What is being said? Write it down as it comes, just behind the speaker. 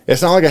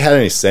It's not like I had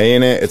any say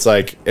in it. It's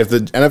like if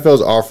the NFL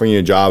is offering you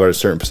a job at a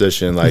certain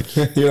position, like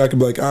you're not gonna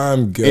be like,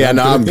 I'm good. Yeah,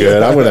 no, I'm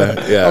good. I'm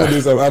gonna I'm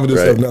gonna do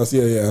something else.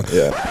 Yeah.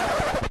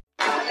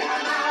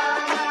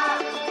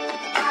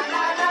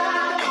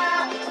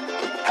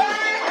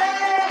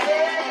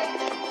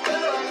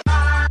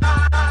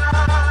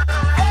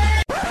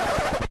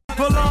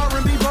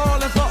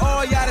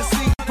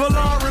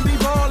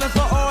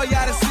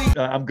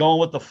 I'm going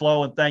with the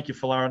flow, and thank you,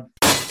 Folarin.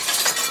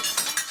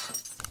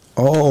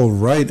 All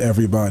right,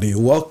 everybody.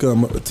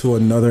 Welcome to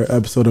another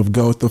episode of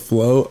Go With The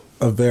Flow.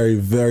 A very,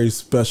 very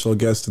special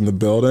guest in the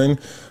building.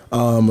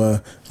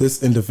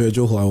 This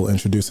individual, who I will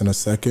introduce in a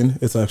second,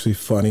 it's actually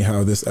funny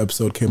how this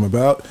episode came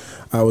about.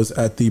 I was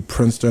at the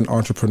Princeton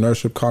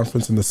Entrepreneurship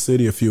Conference in the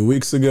city a few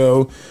weeks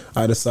ago.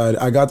 I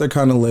got there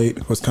kind of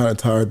late, was kind of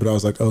tired, but I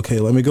was like, okay,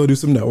 let me go do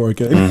some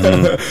networking.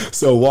 Mm-hmm.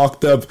 So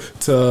walked up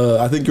to,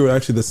 I think you were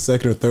actually the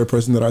second or third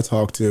person that I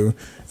talked to.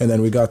 And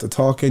then we got to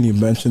talking. You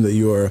mentioned that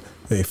you were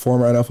a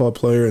former NFL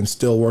player and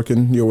still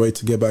working your way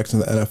to get back to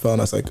the NFL.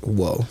 And I was like,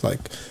 whoa, like,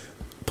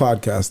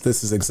 podcast,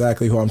 this is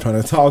exactly who I'm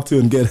trying to talk to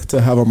and get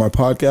to have on my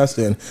podcast.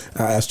 And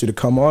I asked you to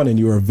come on, and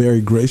you are very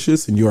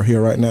gracious, and you are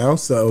here right now.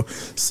 So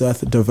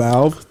Seth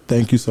DeValve,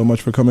 thank you so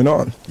much for coming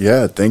on.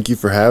 Yeah, thank you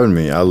for having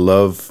me. I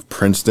love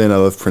Princeton. I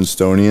love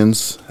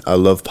Princetonians. I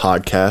love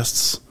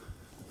podcasts.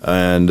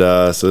 And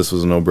so this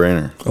was a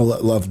no-brainer. Oh,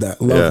 love that.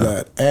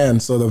 That.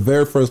 And so the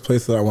very first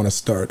place that I want to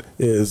start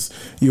is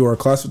you are a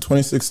class of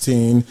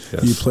 2016.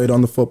 Yes. You played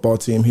on the football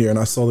team here, and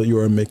I saw that you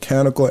were a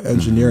mechanical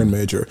engineering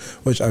major,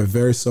 which I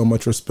very so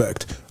much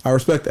respect. I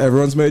respect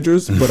everyone's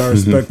majors, but I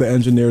respect the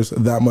engineers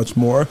that much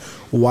more.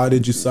 Why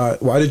did you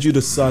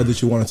decide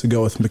that you wanted to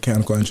go with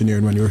mechanical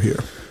engineering when you were here?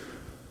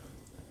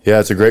 Yeah,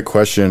 it's a great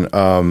question.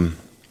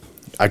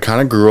 I kind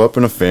of grew up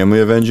in a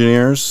family of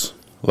engineers.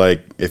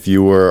 Like, if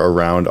you were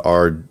around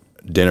our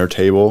dinner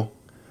table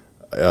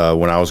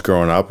when I was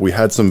growing up, we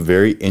had some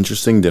very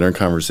interesting dinner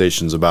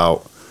conversations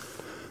about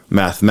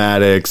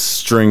mathematics,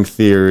 string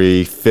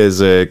theory,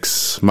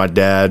 physics. My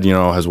dad,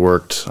 has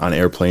worked on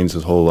airplanes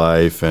his whole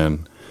life,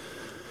 and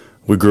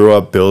we grew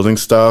up building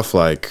stuff.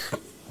 Like,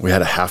 we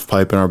had a half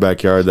pipe in our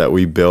backyard that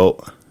we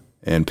built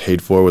and paid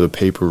for with a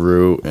paper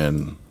route,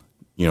 and,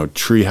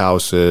 tree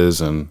houses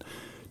and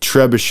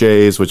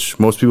trebuchets, which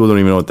most people don't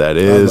even know what that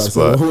is,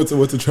 but what's a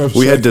trebuchet?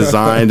 We had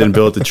designed and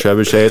built the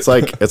trebuchet.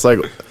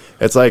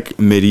 It's like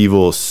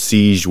medieval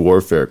siege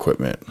warfare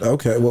equipment.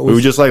 Okay, we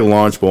would just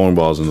launch bowling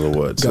balls into the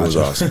woods. Gotcha. It was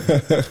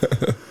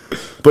awesome.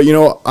 But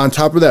on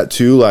top of that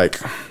too, like,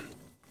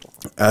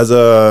 as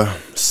a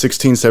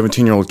 16,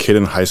 17-year-old kid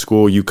in high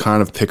school, you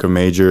kind of pick a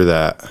major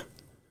that,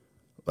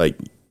 like,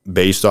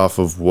 based off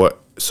of what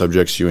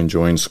subjects you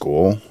enjoy in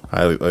school.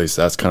 At least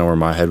that's kind of where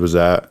my head was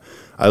at.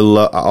 I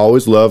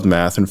always loved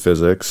math and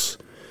physics.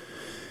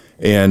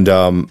 And,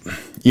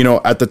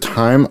 at the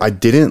time, I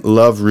didn't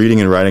love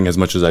reading and writing as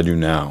much as I do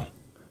now.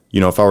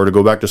 If I were to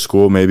go back to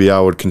school, maybe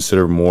I would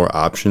consider more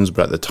options.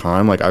 But at the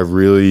time, I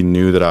really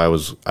knew that I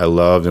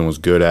loved and was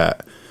good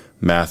at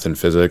math and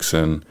physics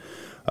and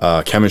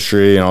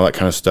chemistry and all that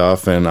kind of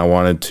stuff. And I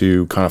wanted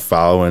to kind of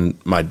follow in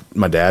my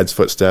dad's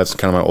footsteps,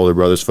 kind of my older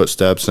brother's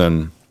footsteps.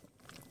 And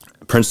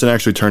Princeton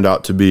actually turned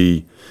out to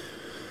be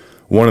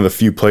one of the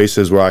few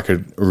places where I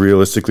could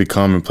realistically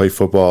come and play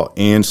football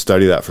and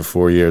study that for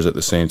 4 years at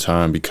the same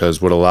time,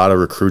 because what a lot of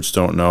recruits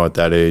don't know at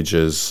that age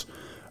is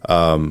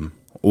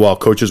while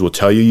coaches will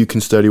tell you can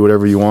study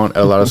whatever you want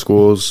at a lot of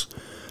schools,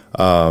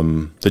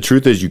 the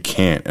truth is you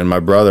can't. And my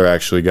brother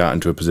actually got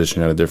into a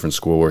position at a different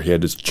school where he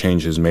had to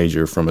change his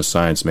major from a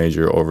science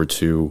major over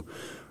to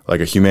a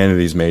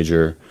humanities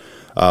major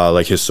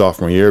his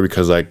sophomore year,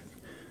 because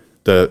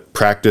the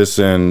practice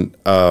and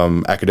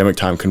academic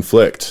time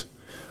conflict.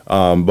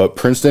 But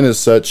Princeton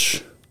is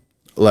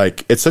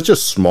it's such a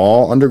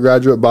small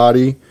undergraduate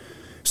body,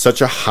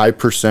 such a high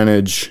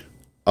percentage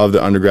of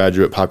the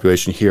undergraduate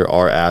population here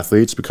are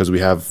athletes, because we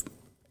have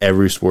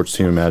every sports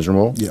team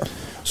imaginable. Yeah.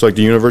 So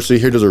the university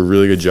here does a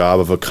really good job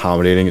of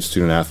accommodating its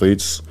student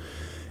athletes.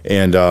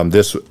 And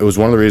it was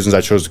one of the reasons I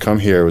chose to come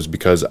here, was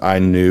because I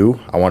knew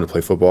I wanted to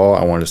play football.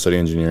 I wanted to study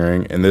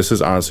engineering. And this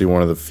is honestly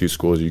one of the few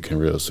schools you can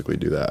realistically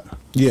do that.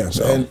 Yeah.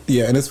 So. And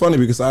it's funny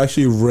because I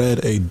actually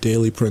read a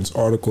Daily Prince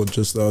article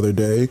just the other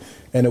day,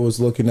 and it was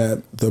looking at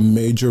the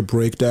major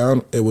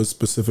breakdown. It was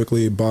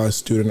specifically by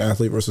student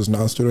athlete versus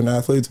non-student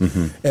athletes.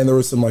 Mm-hmm. And there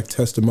were some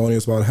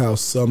testimonials about how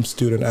some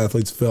student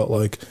athletes felt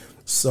like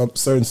some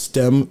certain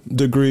STEM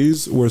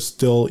degrees were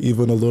still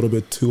even a little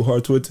bit too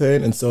hard to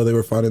attain, and so they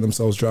were finding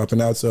themselves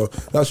dropping out. So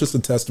that's just a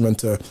testament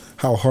to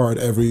how hard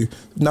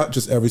not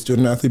just every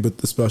student athlete,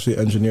 but especially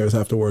engineers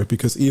have to work,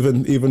 because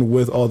even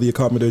with all the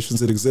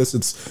accommodations that exist,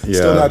 it's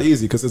still not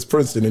easy, because it's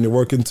Princeton and you're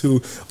working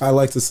I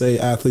like to say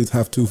athletes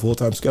have two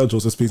full-time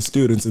schedules, just being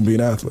students and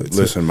being athletes.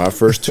 Listen, my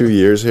first 2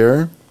 years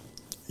here,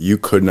 you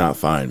could not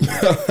find me.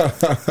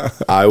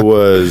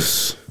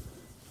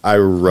 I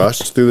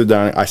rushed through the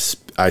dining.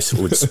 I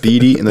would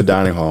speed eat in the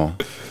dining hall.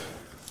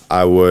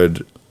 I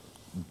would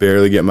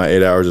barely get my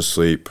 8 hours of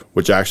sleep,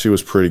 which actually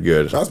was pretty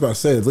good. I was about to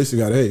say, at least you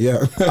got 8,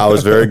 yeah. I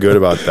was very good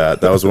about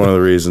that. That was one of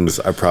the reasons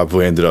I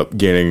probably ended up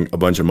gaining a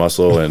bunch of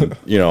muscle and,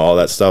 all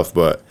that stuff.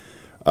 But,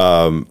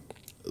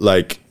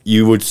 like,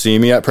 you would see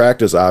me at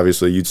practice,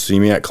 obviously. You'd see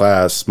me at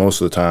class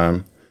most of the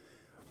time.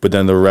 But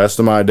then the rest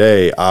of my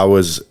day, I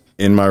was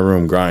in my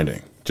room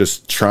grinding,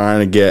 just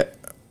trying to get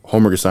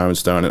homework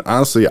assignments done. And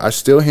honestly, I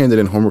still handed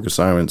in homework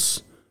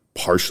assignments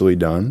partially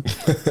done.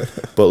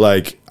 But,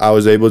 like, I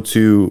was able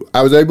to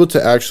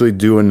actually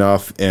do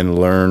enough and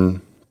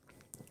learn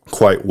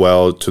quite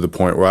well to the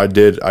point where I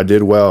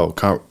did well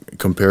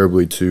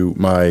comparably to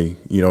my,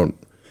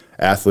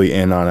 athlete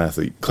and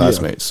non-athlete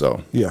classmates.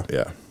 So yeah.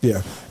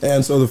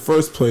 And so the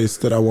first thing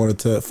that I wanted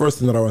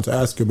to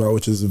ask you about,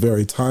 which is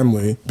very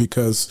timely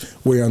because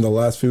we're in the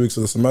last few weeks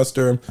of the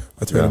semester.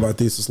 I turned in my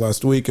thesis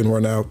last week, and we're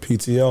now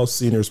PTL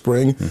senior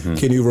spring. Mm-hmm.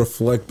 Can you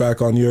reflect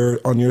back on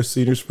your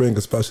senior spring,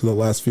 especially the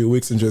last few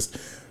weeks, and just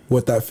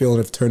what that feeling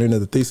of turning into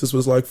the thesis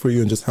was like for you,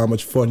 and just how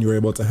much fun you were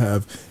able to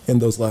have in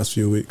those last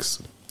few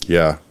weeks?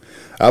 Yeah,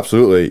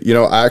 absolutely.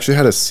 I actually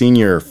had a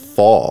senior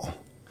fall.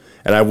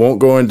 And I won't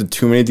go into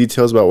too many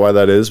details about why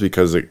that is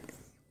because it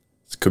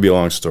could be a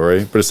long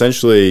story. But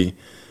essentially,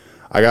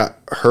 I got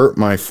hurt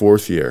my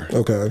 4th year.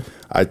 Okay.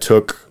 I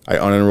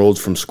unenrolled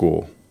from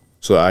school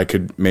so that I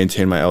could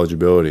maintain my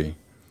eligibility.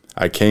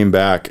 I came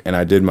back and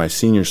I did my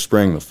senior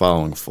spring the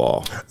following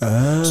fall.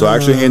 Oh. So I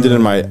actually handed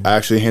in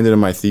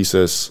my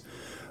thesis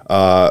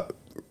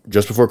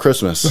just before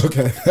Christmas,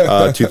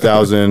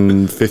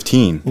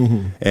 2015,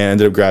 and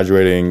ended up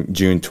graduating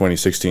June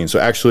 2016. So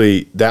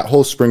actually, that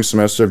whole spring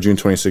semester of June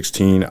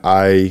 2016,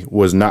 I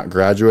was not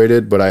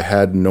graduated, but I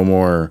had no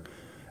more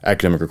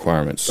academic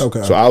requirements.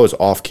 Okay. So I was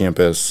off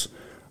campus.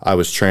 I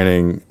was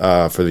training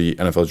for the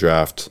NFL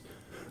draft,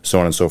 so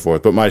on and so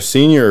forth. But my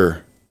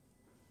senior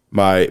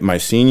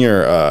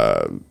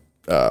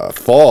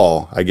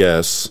fall, I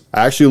guess,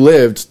 I actually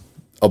lived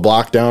a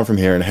block down from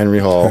here in Henry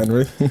Hall.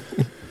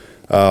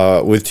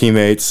 With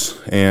teammates,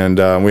 and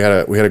we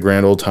had a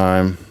grand old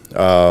time.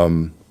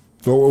 Were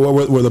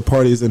the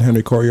parties in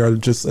Henry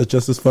Courtyard just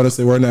as fun as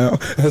they are now?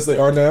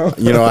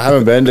 I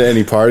haven't been to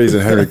any parties in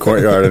Henry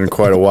Courtyard in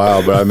quite a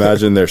while, but I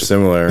imagine they're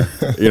similar.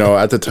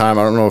 At the time,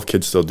 I don't know if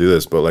kids still do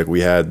this, but like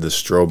we had the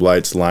strobe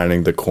lights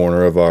lining the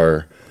corner of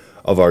our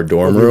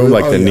dorm room,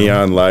 like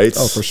neon lights.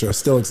 Oh, for sure,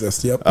 still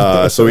exist. Yep.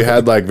 So we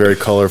had like very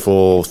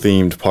colorful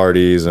themed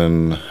parties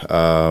and.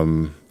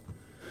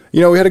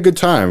 We had a good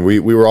time.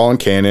 We were all in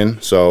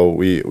Cannon, so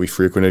we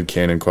frequented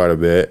Cannon quite a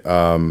bit.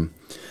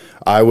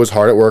 I was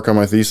hard at work on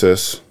my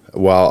thesis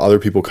while other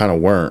people kind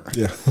of weren't.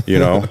 Yeah.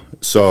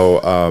 So,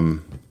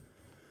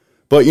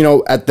 but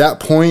at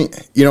that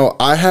point,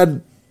 I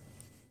had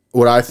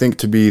what I think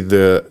to be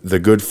the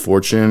good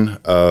fortune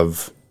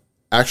of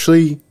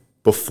actually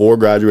before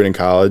graduating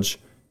college,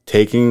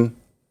 taking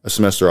a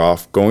semester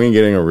off, going and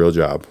getting a real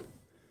job.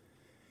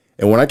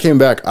 And when I came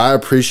back, I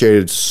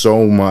appreciated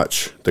so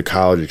much the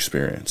college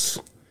experience.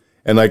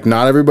 And, like,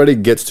 not everybody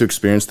gets to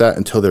experience that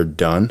until they're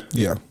done.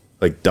 Yeah.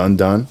 Like,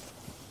 done.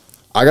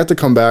 I got to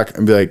come back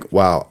and be like,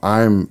 wow,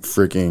 I'm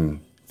freaking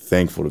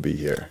thankful to be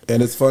here.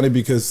 And it's funny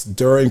because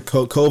during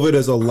COVID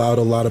has allowed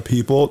a lot of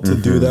people to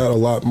do that a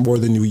lot more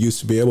than you used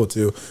to be able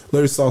to.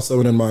 Literally saw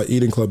someone in my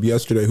eating club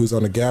yesterday who's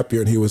on a gap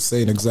year, and he was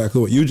saying exactly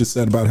what you just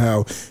said about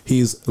how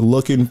he's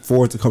looking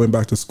forward to coming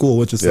back to school,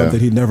 which is something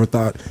he never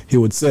thought he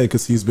would say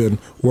because he's been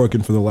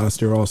working for the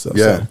last year also.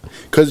 Yeah,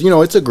 because,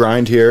 it's a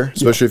grind here,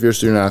 especially if you're a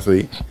student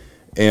athlete.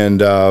 And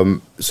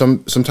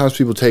sometimes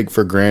people take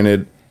for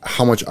granted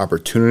how much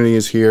opportunity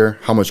is here,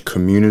 how much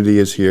community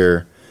is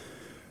here.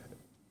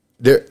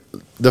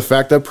 The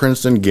fact that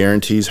Princeton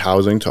guarantees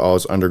housing to all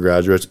its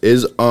undergraduates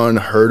is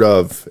unheard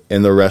of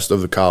in the rest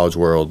of the college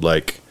world.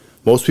 Like,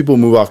 most people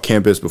move off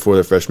campus before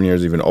their freshman year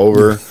is even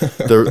over.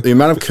 The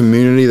amount of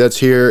community that's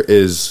here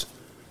is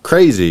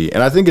crazy.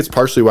 And I think it's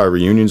partially why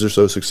reunions are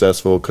so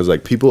successful because,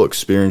 like, people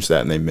experience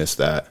that and they miss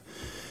that.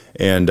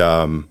 And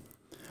I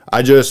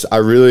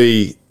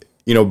really,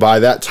 by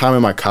that time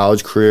in my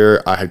college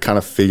career, I had kind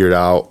of figured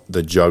out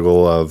the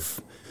juggle of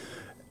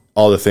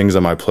all the things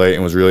on my plate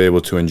and was really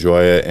able to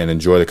enjoy it and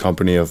enjoy the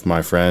company of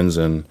my friends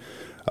and,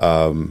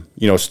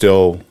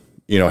 still,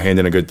 hand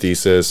in a good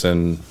thesis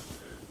and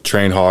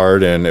train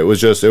hard. And it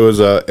was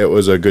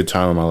a good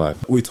time in my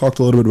life. We talked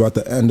a little bit about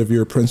the end of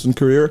your Princeton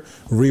career,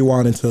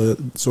 rewind into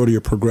sort of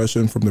your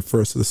progression from the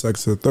first to the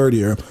second to the third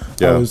year.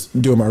 Yeah. I was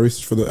doing my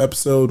research for the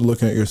episode,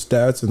 looking at your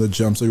stats and the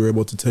jumps that you were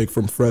able to take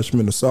from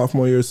freshman to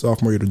sophomore year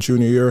to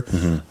junior year.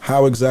 Mm-hmm.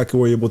 How exactly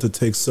were you able to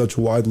take such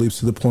wide leaps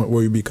to the point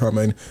where you're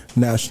becoming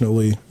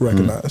nationally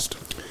recognized?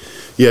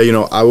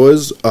 Yeah, I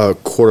was a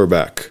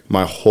quarterback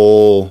my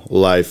whole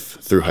life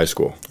through high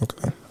school.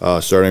 Okay.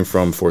 Starting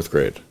from 4th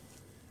grade.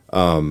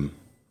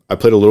 I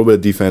played a little bit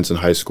of defense in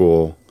high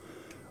school.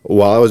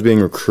 While I was being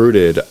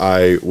recruited,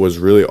 I was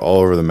really all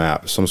over the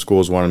map. Some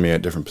schools wanted me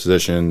at different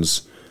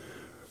positions.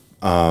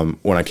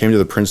 When I came to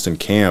the Princeton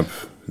camp,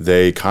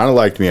 they kind of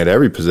liked me at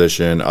every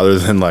position other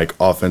than like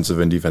offensive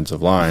and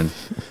defensive line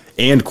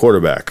and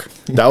quarterback.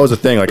 That was the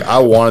thing. Like, I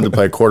wanted to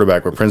play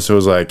quarterback, but Princeton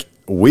was like,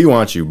 we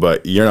want you,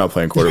 but you're not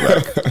playing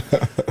quarterback.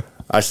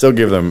 I still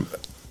give them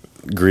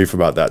grief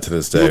about that to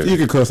this day. You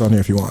can curse on here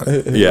if you want.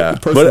 Yeah.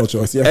 Personal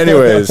choice. Yeah.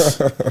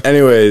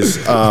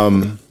 anyways,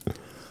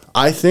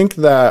 I think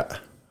that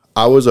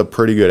I was a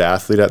pretty good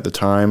athlete at the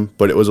time,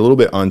 but it was a little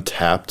bit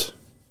untapped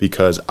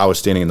because I was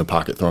standing in the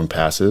pocket throwing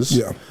passes.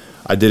 Yeah.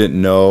 I didn't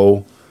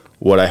know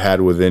what I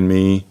had within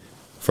me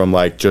from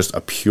like just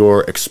a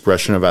pure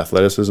expression of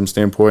athleticism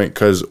standpoint.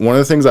 Because one of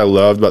the things I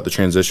loved about the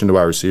transition to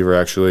wide receiver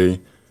actually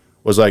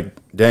was like,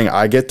 dang,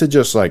 I get to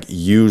just like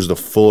use the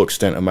full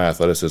extent of my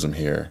athleticism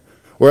here.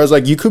 Whereas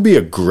like you could be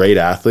a great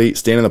athlete,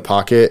 stand in the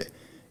pocket,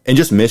 and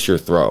just miss your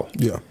throw.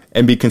 Yeah.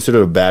 And be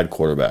considered a bad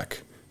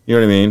quarterback. You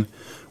know what I mean?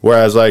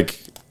 Whereas like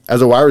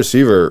as a wide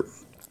receiver,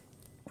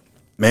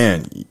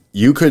 man,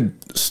 you could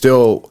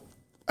still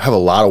have a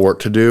lot of work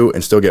to do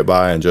and still get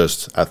by in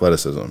just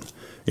athleticism.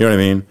 You know what I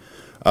mean?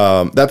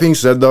 That being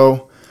said,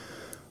 though,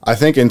 I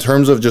think in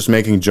terms of just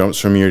making jumps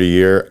from year to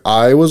year,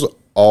 I was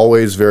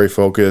always very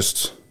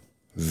focused,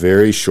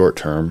 very short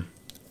term.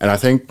 And I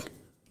think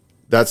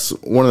that's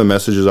one of the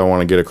messages I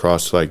want to get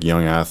across to like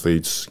young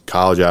athletes,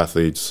 college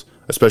athletes,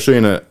 especially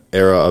in an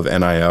era of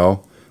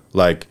NIL.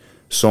 Like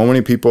so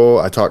many people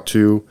I talk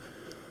to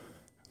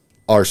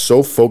are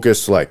so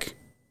focused like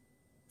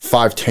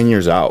 5-10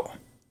 years out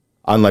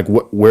on like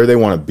where they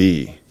want to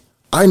be.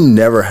 I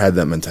never had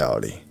that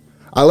mentality.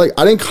 I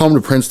didn't come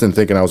to Princeton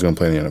thinking I was going to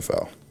play in the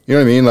NFL. You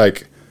know what I mean?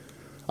 Like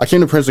I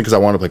came to Princeton because I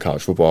wanted to play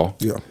college football.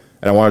 Yeah.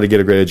 And I wanted to get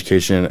a great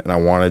education and I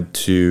wanted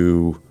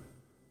to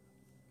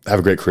have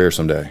a great career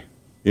someday.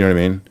 You know what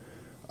I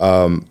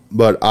mean?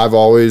 But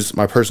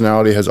my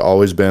personality has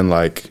always been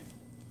like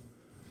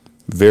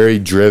very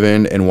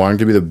driven and wanting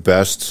to be the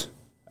best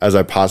as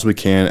I possibly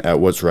can at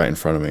what's right in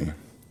front of me.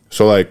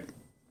 So like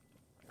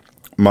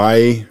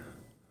my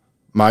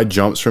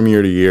jumps from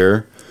year to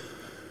year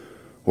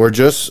were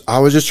I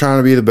was just trying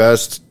to be the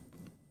best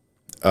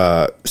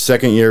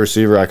second year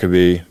receiver I could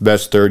be,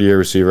 best third year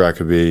receiver I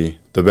could be,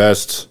 the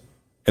best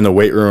in the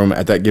weight room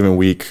at that given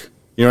week.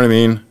 You know what I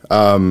mean?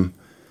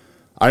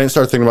 I didn't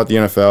start thinking about the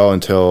NFL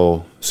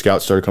until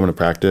scouts started coming to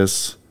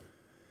practice.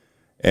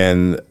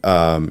 And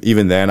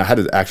even then, I had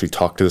to actually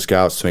talk to the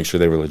scouts to make sure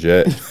they were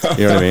legit.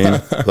 You know what I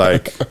mean?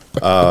 Like,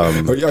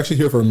 are you actually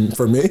here for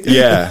me?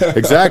 Yeah,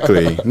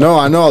 exactly. No,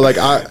 I know.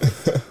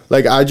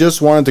 I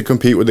just wanted to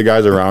compete with the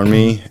guys around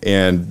me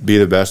and be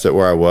the best at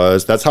where I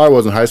was. That's how I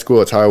was in high school.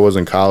 That's how I was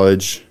in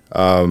college.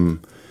 You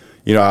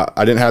know,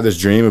 I didn't have this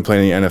dream of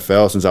playing in the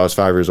NFL since I was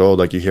 5 years old.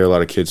 Like you hear a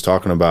lot of kids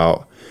talking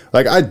about.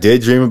 Like I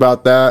did dream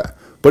about that,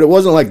 but it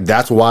wasn't like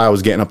that's why I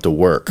was getting up to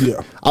work.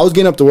 Yeah, I was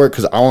getting up to work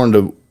because I wanted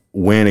to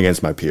win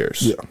against my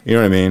peers. Yeah. You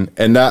know what I mean?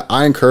 And that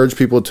I encourage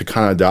people to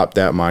kind of adopt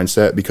that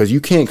mindset because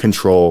you can't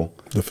control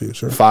the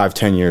future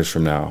 5-10 years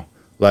from now.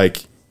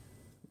 Like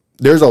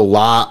there's a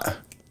lot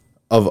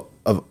of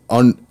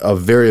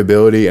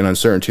variability and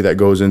uncertainty that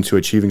goes into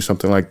achieving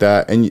something like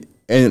that.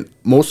 And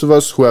most of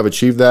us who have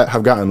achieved that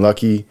have gotten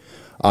lucky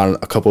on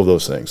a couple of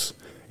those things.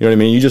 You know what I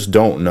mean? You just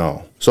don't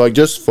know. So like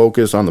just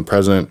focus on the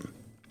present.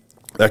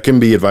 That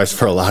can be advice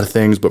for a lot of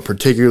things, but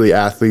particularly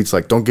athletes,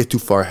 like don't get too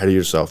far ahead of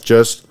yourself.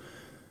 Just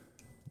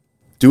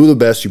do the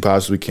best you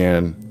possibly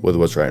can with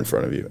what's right in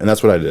front of you. And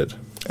that's what I did.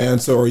 And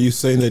so are you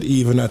saying that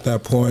even at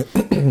that point,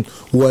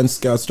 when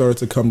scouts started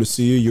to come to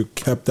see you, you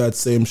kept that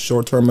same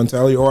short-term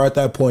mentality? Or at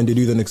that point, did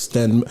you then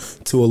extend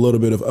to a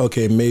little bit of,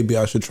 okay, maybe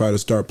I should try to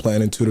start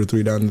planning 2 to 3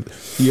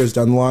 years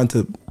down the line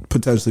to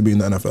potentially be in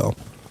the NFL?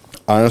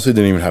 I honestly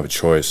didn't even have a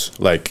choice.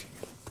 Like,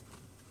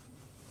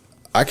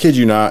 I kid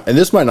you not, and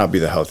this might not be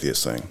the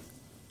healthiest thing,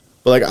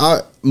 but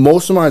like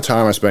most of my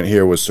time I spent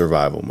here was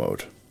survival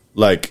mode.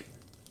 Like,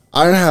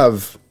 I didn't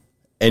have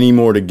any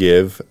more to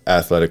give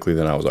athletically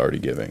than I was already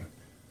giving.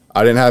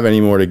 I didn't have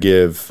any more to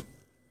give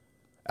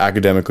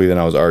academically than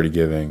I was already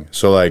giving.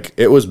 So like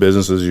it was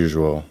business as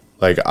usual.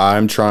 Like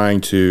I'm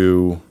trying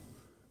to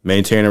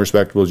maintain a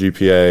respectable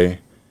GPA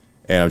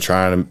and I'm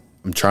trying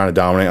to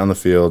dominate on the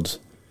field.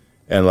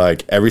 And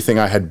like everything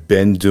I had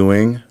been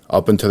doing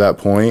up until that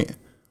point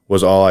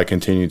was all I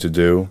continued to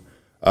do.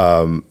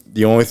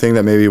 The only thing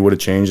that maybe would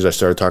have changed is I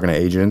started talking to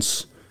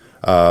agents,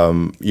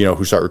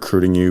 who start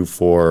recruiting you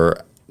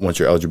for once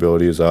your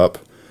eligibility is up,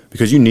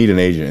 because you need an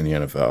agent in the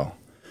NFL.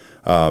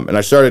 And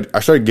I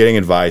started getting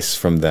advice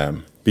from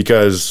them,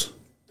 because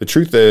the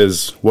truth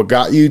is what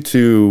got you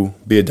to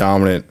be a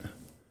dominant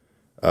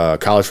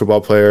college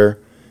football player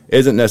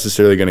isn't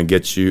necessarily going to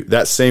get you,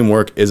 that same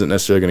work isn't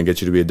necessarily going to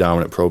get you to be a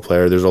dominant pro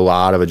player. There's a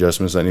lot of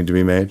adjustments that need to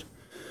be made.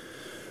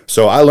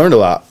 So I learned a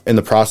lot in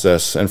the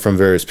process and from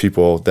various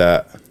people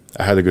that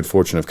I had the good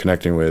fortune of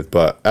connecting with.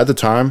 But at the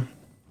time,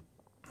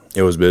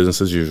 it was business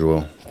as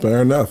usual.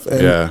 Fair enough.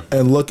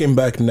 And looking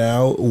back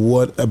now,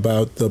 what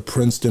about the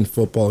Princeton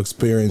football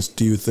experience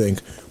do you think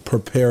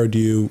prepared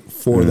you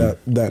for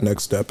that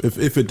next step,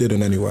 if it did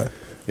in any way?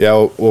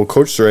 Yeah, well,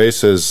 Coach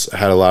Surace has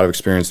had a lot of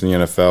experience in the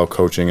NFL,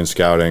 coaching and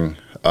scouting.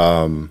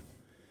 When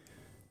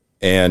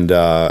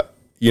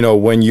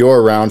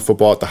you're around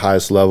football at the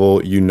highest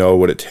level, you know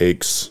what it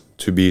takes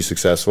to be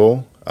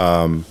successful.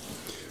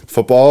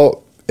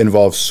 Football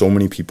involves so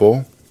many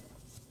people.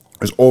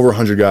 There's over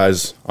 100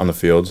 guys on the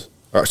field.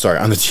 Or, sorry,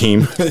 on the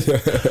team.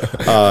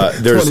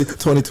 There's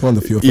 22 on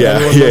the field. Yeah.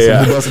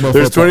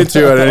 There's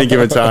 22 at any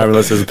given time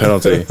unless there's a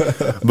penalty.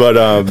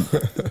 But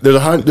there's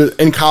 100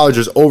 in college.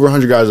 There's over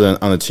 100 guys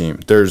on the team.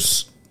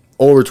 There's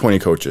over 20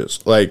 coaches.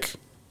 Like,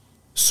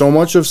 so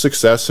much of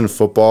success in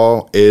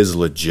football is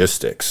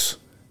logistics.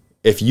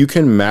 If you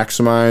can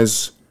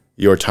maximize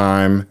your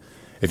time,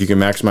 if you can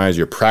maximize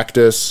your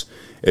practice,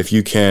 if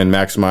you can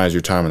maximize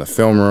your time in the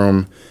film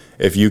room,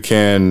 if you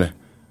can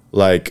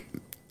like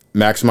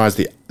maximize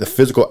the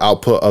physical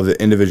output of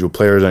the individual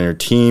players on your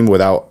team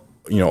without,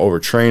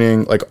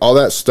 overtraining, like all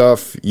that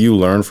stuff you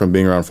learn from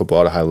being around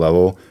football at a high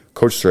level.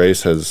 Coach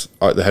Strace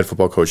the head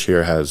football coach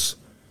here has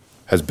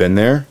been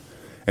there.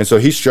 And so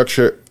he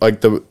structured, like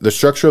the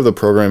structure of the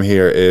program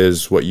here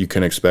is what you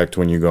can expect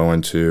when you go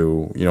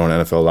into, an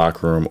NFL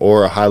locker room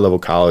or a high level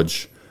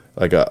college,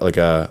 like a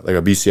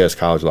BCS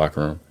college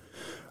locker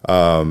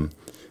room.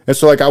 And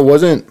so like I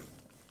wasn't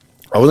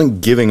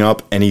giving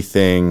up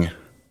anything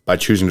by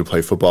choosing to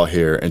play football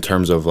here in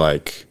terms of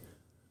like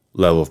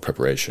level of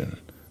preparation.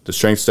 The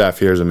strength staff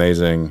here is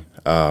amazing.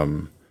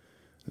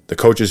 The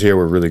coaches here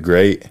were really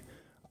great.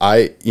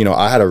 I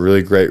had a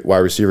really great wide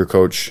receiver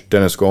coach,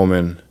 Dennis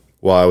Goldman,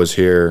 while I was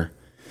here,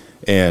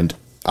 and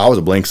I was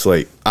a blank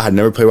slate. I had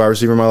never played wide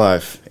receiver in my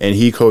life, and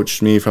he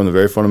coached me from the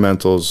very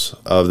fundamentals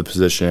of the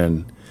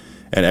position,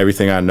 and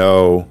everything I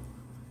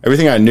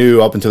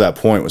knew up until that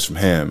point was from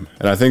him.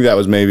 And I think that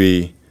was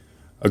maybe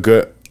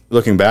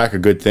looking back, a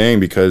good thing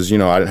because, I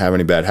didn't have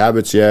any bad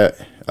habits yet.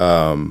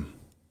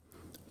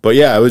 But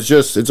yeah,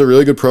 it's a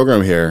really good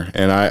program here.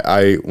 And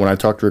when I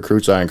talk to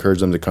recruits, I encourage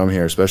them to come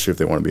here, especially if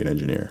they want to be an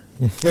engineer.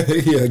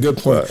 Yeah, good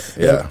point. But,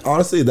 yeah. And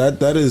honestly,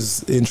 that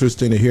is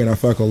interesting to hear. And I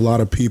feel like a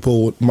lot of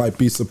people might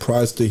be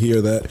surprised to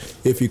hear that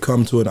if you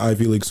come to an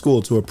Ivy League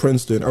school, to a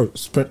Princeton, or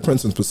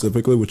Princeton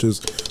specifically, which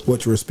is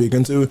what you were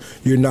speaking to,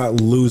 you're not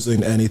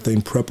losing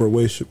anything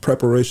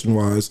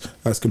preparation-wise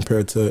as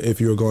compared to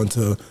if you were going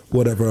to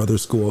whatever other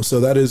school. So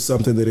that is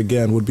something that,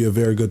 again, would be a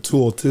very good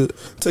tool to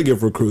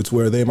give recruits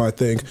where they might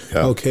think,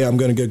 okay, I'm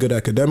going to get good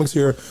academics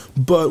here,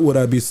 but would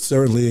I be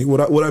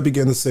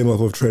getting the same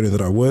level of training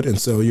that I would? And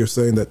so you're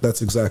saying that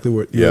that's exactly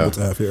what you're able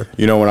to have here.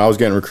 When I was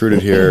getting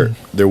recruited here,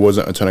 there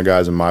wasn't a ton of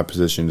guys in my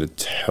position to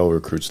tell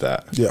recruits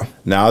that. Yeah.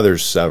 Now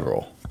there's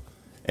several.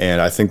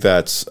 And I think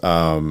that's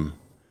on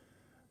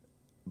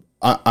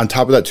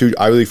top of that too,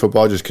 Ivy League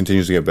football just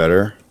continues to get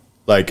better.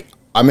 Like,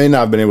 I may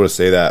not have been able to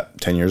say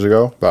that 10 years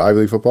ago about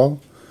Ivy League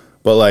football,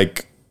 but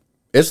like,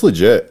 it's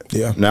legit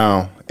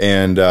now.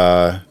 And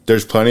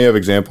there's plenty of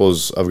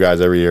examples of guys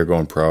every year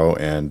going pro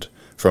and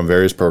from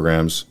various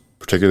programs,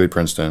 particularly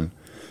Princeton.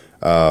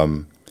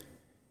 Like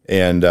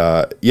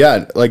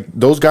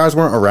those guys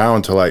weren't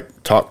around to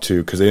like talk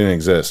to because they didn't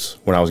exist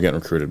when I was getting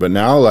recruited. But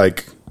now,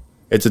 like,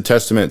 it's a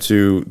testament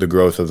to the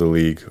growth of the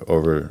league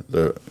over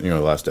the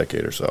last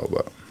decade or so.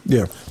 But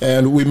yeah,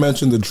 and we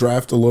mentioned the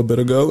draft a little bit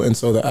ago, and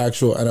so the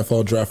actual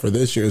NFL draft for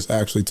this year is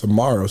actually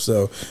tomorrow.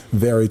 So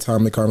very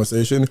timely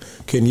conversation.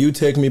 Can you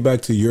take me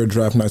back to your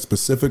draft night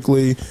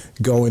specifically?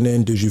 Going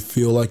in, did you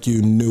feel like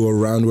you knew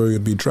around where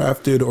you'd be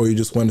drafted, or you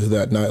just went into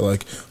that night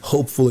like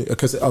hopefully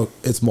because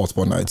it's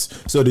multiple nights?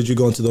 So did you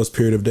go into those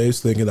period of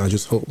days thinking I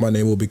just hope my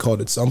name will be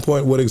called at some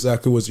point? What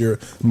exactly was your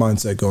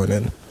mindset going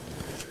in?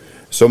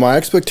 So my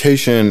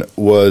expectation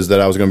was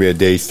that I was going to be a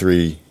day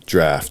 3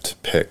 draft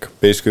pick.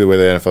 Basically, the way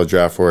the NFL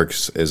draft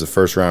works is the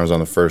first round is on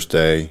the first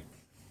day,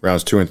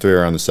 rounds 2 and 3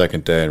 are on the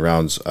second day, and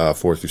rounds 4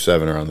 through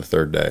 7 are on the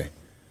third day.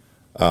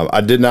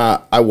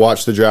 I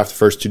watched the draft the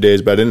first 2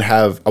 days, but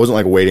I wasn't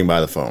like waiting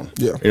by the phone.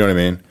 Yeah. You know what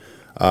I mean?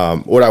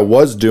 What I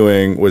was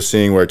doing was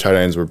seeing where tight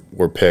ends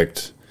were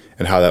picked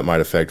and how that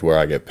might affect where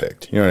I get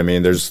picked. You know what I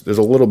mean? There's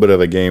a little bit of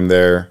a game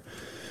there.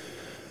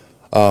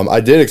 I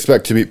did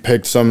expect to be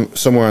picked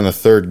somewhere on the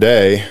third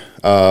day.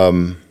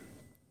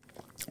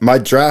 My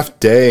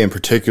draft day in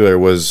particular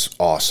was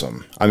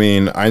awesome. I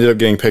mean, I ended up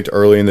getting picked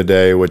early in the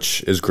day,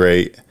 which is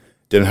great.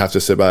 Didn't have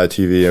to sit by the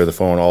TV or the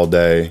phone all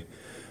day.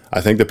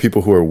 I think the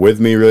people who were with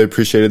me really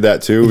appreciated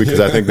that too, because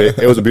I think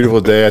it was a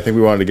beautiful day. I think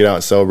we wanted to get out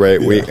and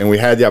celebrate. Yeah. We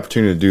had the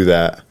opportunity to do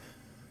that.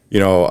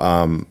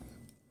 I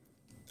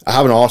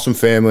have an awesome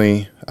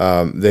family.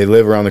 They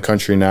live around the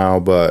country now,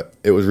 but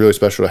it was really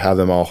special to have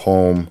them all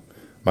home.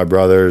 My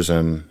brothers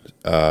and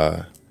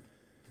their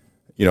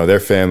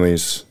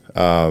families.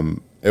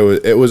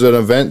 It was an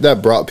event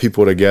that brought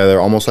people together,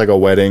 almost like a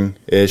wedding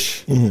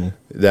ish. Mm-hmm.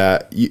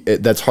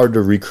 That's hard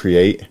to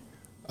recreate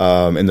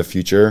in the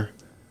future.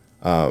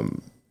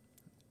 And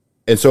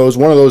so it was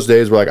one of those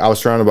days where like I was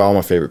surrounded by all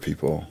my favorite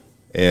people,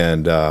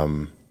 and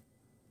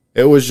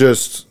it was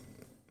just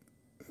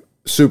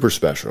super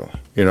special.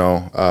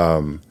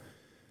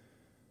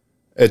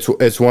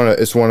 It's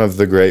one of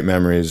the great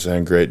memories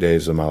and great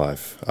days of my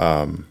life.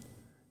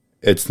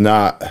 It's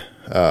not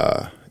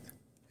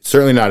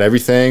certainly not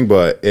everything,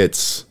 but it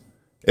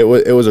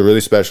was a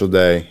really special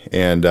day.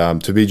 And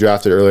to be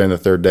drafted early in the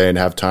third day and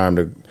have time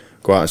to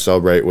go out and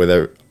celebrate with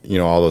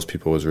all those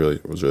people was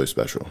really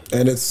special.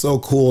 And it's so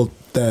cool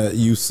that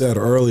you said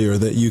earlier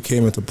that you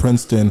came into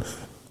Princeton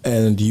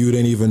and you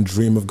didn't even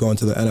dream of going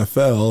to the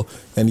NFL,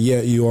 and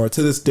yet you are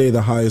to this day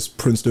the highest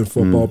Princeton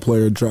football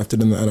player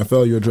drafted in the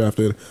NFL. You were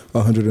drafted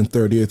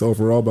 138th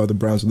overall by the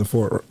Browns in the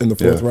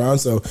fourth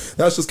round. So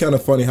that's just kind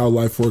of funny how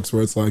life works,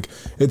 where it's like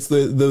it's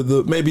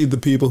the maybe the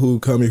people who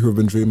come here who have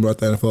been dreaming about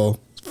the NFL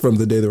from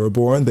the day they were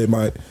born, they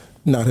might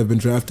not have been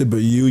drafted, but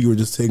you were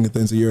just taking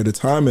things a year at a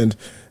time, and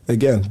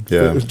again,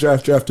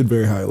 drafted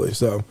very highly.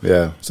 So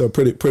so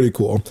pretty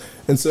cool.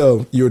 And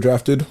so you were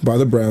drafted by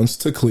the Browns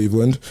to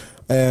Cleveland.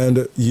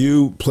 And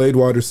you played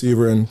wide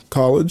receiver in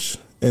college,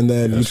 and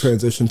then you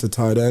transitioned to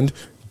tight end.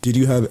 Did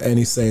you have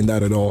any say in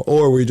that at all?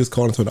 Or were you just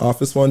called into an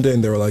office one day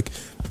and they were like,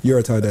 you're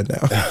a tight end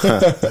now?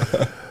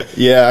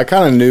 Yeah, I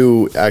kind of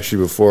knew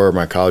actually before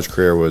my college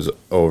career was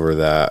over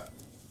that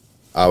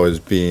I was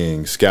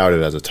being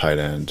scouted as a tight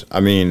end. I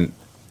mean,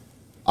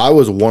 I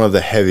was one of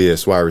the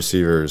heaviest wide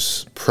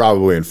receivers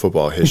probably in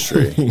football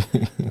history.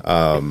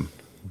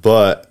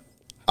 But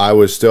I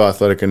was still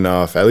athletic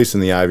enough, at least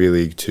in the Ivy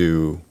League,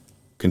 to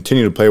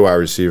continue to play wide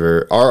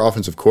receiver. Our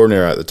offensive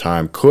coordinator at the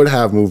time could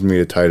have moved me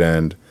to tight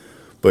end,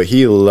 but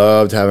he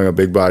loved having a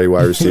big body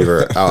wide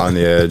receiver out on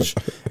the edge.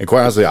 And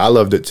quite honestly, I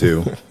loved it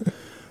too.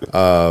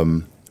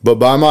 But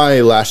by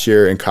my last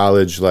year in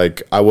college,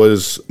 like, I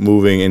was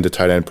moving into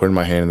tight end, putting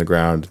my hand in the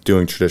ground,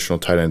 doing traditional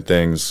tight end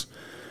things,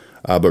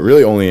 but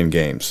really only in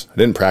games. I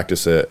didn't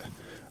practice it.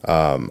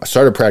 I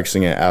started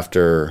practicing it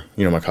after,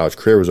 my college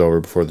career was over,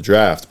 before the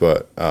draft,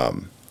 but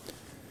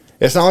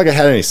it's not like I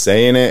had any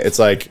say in it. It's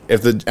like,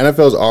 if the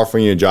NFL is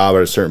offering you a job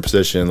at a certain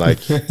position,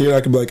 like, you're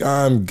not gonna be like,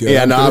 I'm good.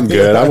 Yeah, no, I'm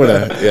good. I'm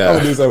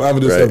gonna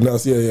do something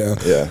else.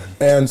 Yeah.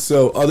 And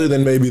so, other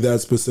than maybe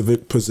that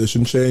specific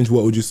position change,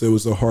 what would you say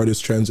was the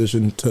hardest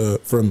transition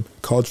from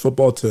college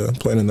football to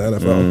playing in the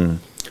NFL?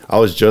 I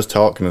was just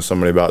talking to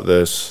somebody about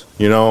this.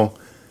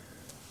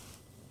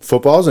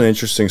 Football is an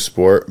interesting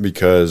sport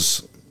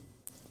because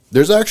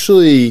there's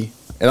actually,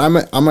 and I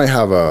might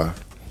have a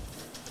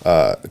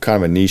kind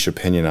of a niche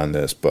opinion on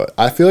this, but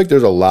I feel like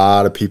there's a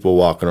lot of people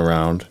walking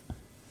around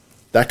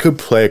that could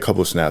play a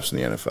couple of snaps in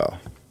the NFL.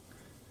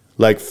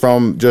 Like,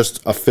 from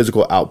just a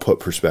physical output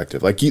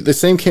perspective. Like, the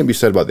same can't be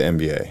said about the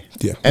NBA.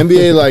 Yeah.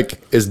 NBA,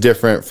 like, is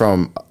different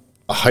from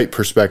a height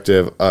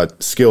perspective, a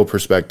skill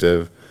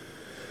perspective.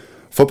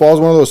 Football is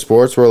one of those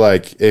sports where,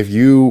 like, if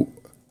you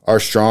are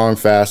strong,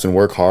 fast, and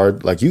work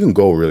hard, like, you can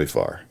go really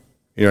far.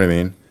 You know what I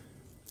mean?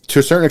 To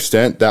a certain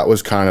extent, that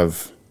was kind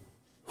of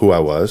who I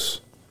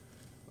was.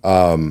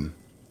 And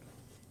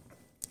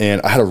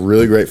I had a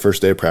really great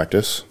first day of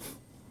practice.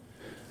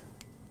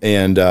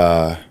 And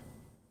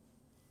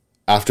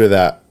after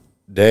that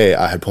day,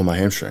 I had pulled my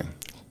hamstring.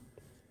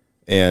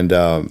 And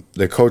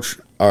the coach,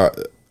 our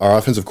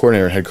offensive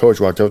coordinator and head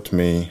coach, walked up to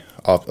me,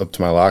 up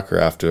to my locker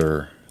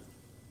after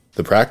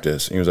the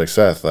practice. And he was like,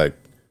 Seth, like,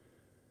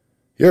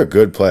 you're a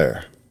good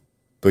player,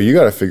 but you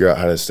got to figure out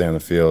how to stay on the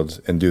field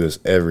and do this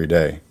every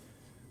day.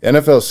 The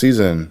NFL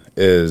season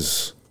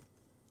is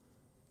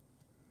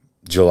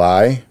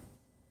July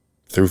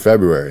through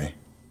February,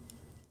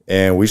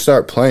 and we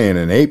start playing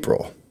in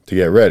April to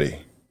get ready,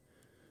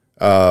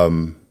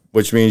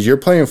 which means you're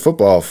playing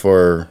football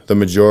for the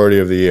majority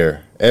of the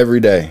year,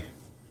 every day,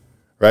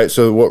 right?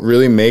 So what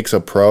really makes a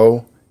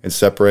pro and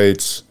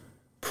separates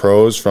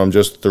pros from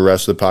just the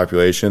rest of the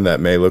population that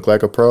may look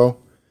like a pro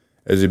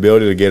is the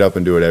ability to get up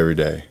and do it every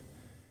day.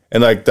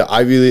 And like the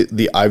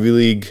Ivy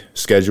League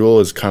schedule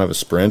is kind of a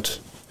sprint.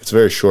 It's a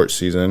very short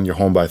season. You're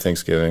home by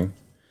Thanksgiving.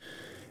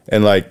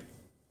 And like,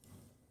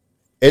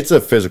 it's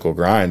a physical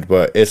grind,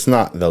 but it's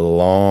not the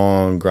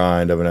long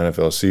grind of an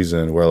NFL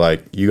season where,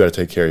 like, you got to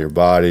take care of your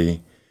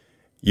body.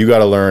 You got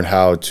to learn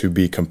how to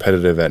be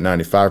competitive at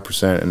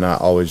 95% and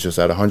not always just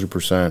at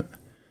 100%.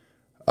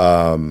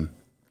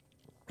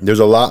 There's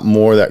a lot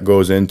more that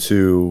goes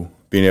into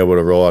being able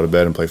to roll out of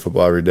bed and play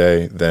football every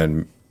day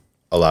than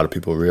a lot of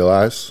people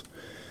realize,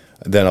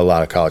 than a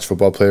lot of college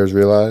football players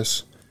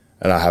realize.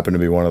 And I happen to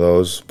be one of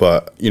those.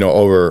 But,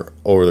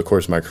 over the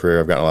course of my career,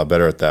 I've gotten a lot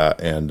better at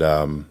that. And,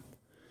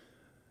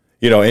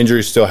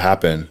 injuries still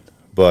happen,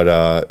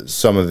 but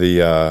some of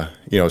the,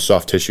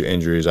 soft tissue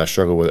injuries I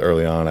struggled with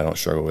early on, I don't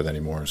struggle with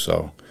anymore.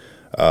 So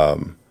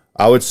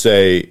I would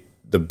say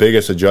the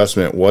biggest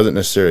adjustment wasn't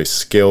necessarily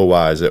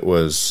skill-wise. It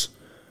was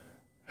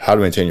how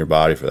to maintain your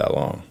body for that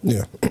long.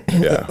 Yeah.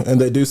 Yeah.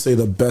 And they do say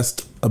the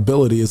best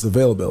ability is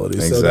availability.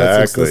 Exactly.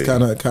 So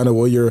that's kind of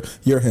what you're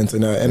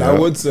hinting at. And I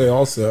would say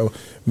also,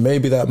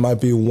 maybe that might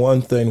be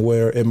one thing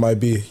where it might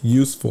be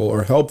useful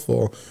or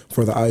helpful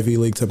for the Ivy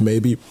League to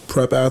maybe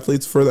prep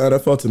athletes for the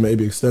NFL, to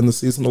maybe extend the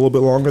season a little bit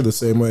longer, the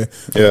same way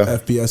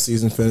the FBS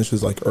season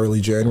finishes like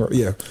early January.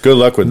 Yeah. Good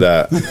luck with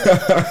that.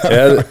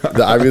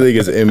 The Ivy League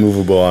is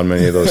immovable on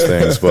many of those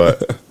things,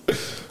 but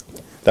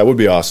that would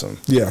be awesome.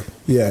 Yeah.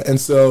 And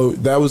so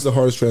that was the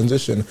hardest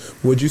transition.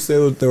 Would you say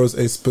that there was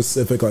a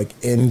specific, like,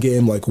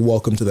 in-game, like,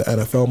 welcome to the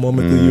NFL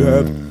moment that you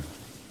had?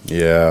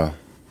 Yeah.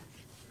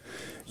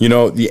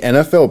 The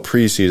NFL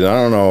preseason, I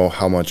don't know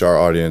how much our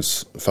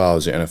audience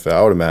follows the NFL.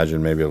 I would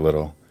imagine maybe a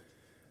little.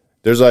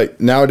 there's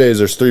nowadays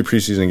there's 3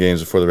 preseason games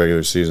before the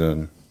regular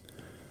season.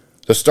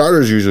 The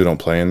starters usually don't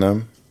play in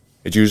them.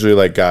 It's usually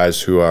like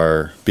guys who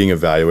are being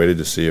evaluated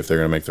to see if they're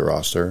going to make the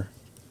roster.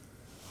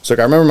 So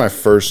I remember my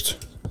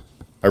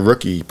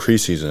rookie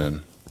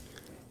preseason,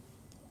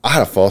 I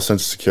had a false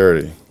sense of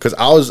security because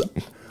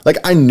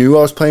I knew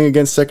I was playing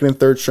against second and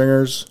third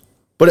stringers,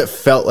 but it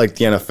felt like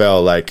the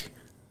NFL, like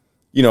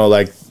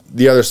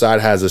the other side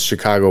has a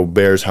Chicago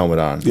Bears helmet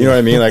on. You know what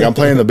I mean? Like I'm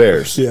playing the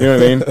Bears. You know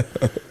what I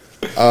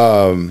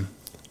mean?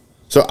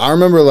 So I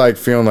remember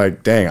feeling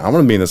like, dang, I'm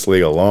gonna be in this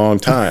league a long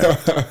time.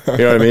 You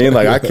know what I mean?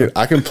 Like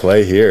I can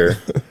play here.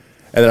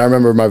 And then I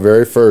remember my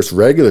very first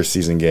regular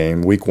season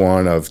game, week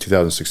 1 of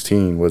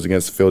 2016, was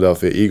against the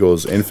Philadelphia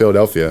Eagles in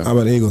Philadelphia. I'm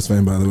an Eagles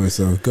fan, by the way,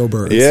 so go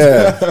Birds.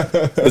 Yeah.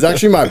 It was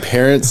actually my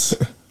parents.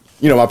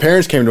 My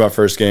parents came to my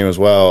first game as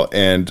well.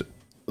 And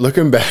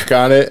looking back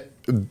on it,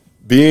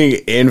 being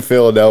in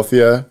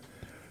Philadelphia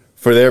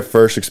for their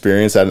first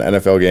experience at an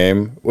NFL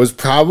game was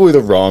probably the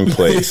wrong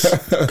place.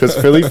 Because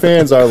Philly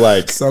fans are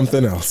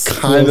something else.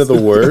 Kind of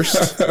the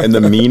worst and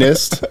the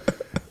meanest.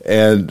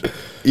 And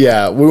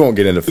yeah, we won't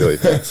get into Philly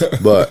fans,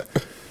 but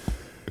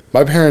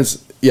my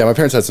parents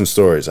had some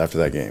stories after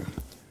that game.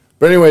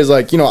 But anyways,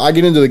 I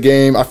get into the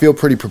game, I feel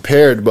pretty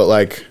prepared,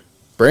 but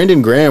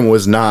Brandon Graham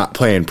was not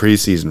playing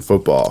preseason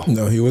football.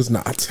 No, he was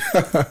not.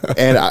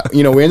 And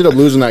we ended up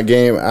losing that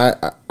game. I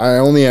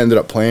only ended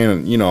up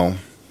playing, a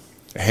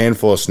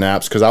handful of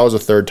snaps because I was a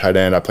third tight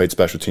end. I played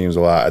special teams a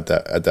lot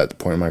at that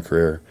point in my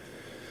career.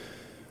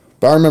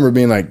 But I remember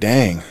being like,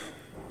 dang,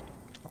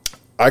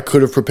 I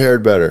could have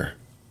prepared better.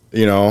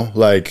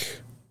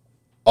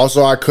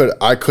 Also I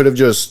could have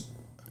just,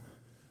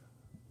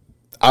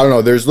 I don't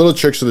know, there's little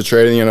tricks of the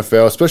trade in the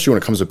NFL, especially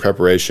when it comes to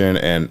preparation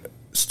and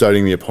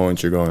studying the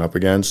opponents you're going up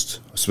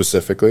against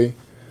specifically,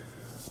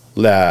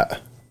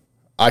 that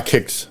I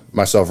kicked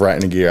myself right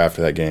into gear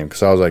after that game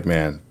because I was like,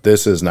 man,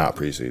 this is not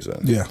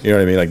preseason. Yeah. You know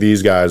what I mean?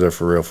 These guys are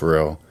for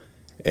real.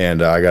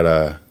 And I'm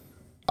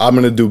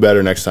going to do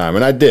better next time.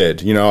 And I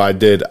did. I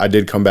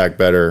did come back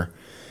better.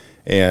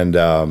 And,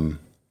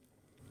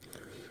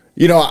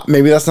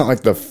 maybe that's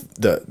not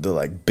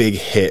the big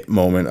hit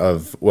moment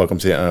of welcome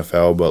to the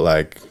NFL,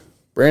 but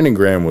Brandon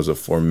Graham was a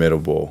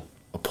formidable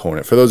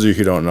opponent. For those of you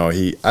who don't know,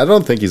 I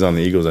don't think he's on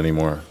the Eagles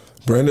anymore.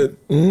 Brandon,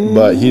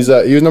 but he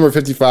was number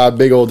 55,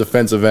 big old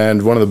defensive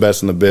end, one of the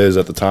best in the biz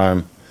at the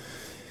time.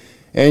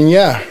 And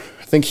yeah,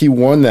 I think he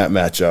won that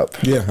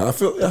matchup. Yeah,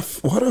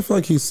 why do I feel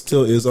like he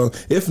still is on?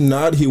 If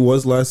not, he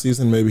was last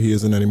season. Maybe he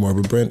isn't anymore.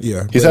 But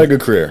he's had a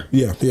good career.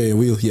 Yeah.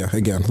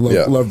 Again,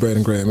 love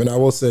Brandon Graham, and I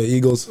will say,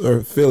 Eagles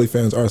or Philly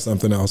fans are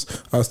something else.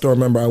 I still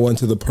remember I went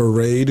to the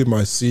parade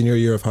my senior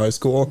year of high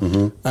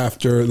school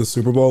after the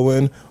Super Bowl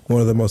win.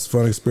 One of the most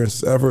fun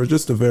experiences ever.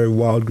 Just a very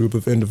wild group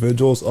of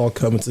individuals all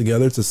coming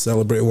together to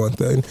celebrate one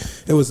thing.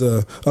 It was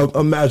a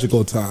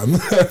magical time.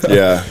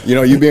 Yeah,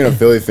 you being a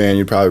Philly fan,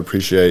 you probably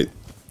appreciate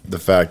the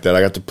fact that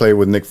I got to play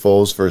with Nick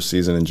Foles for a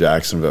season in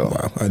Jacksonville.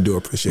 Wow, I do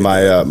appreciate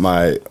that.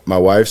 My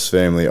wife's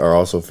family are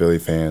also Philly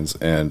fans,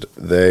 and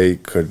they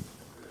could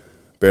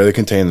barely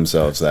contain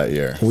themselves that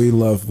year. We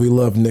love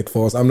Nick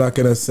Foles. I'm not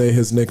gonna say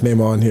his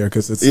nickname on here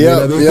because it's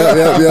yeah.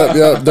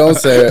 Don't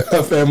say it.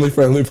 A family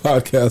friendly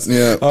podcast.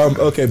 Yeah.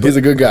 Okay. He's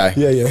a good guy.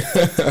 Yeah.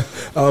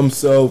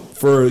 So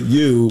for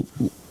you,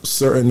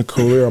 certain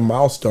career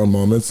milestone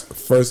moments,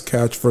 first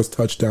catch, first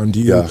touchdown.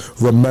 Do you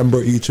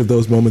remember each of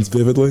those moments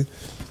vividly?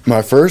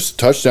 My first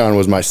touchdown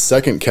was my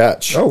second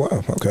catch. Oh,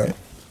 wow. Okay.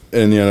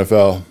 In the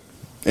NFL.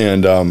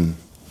 And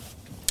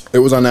it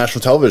was on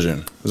national television.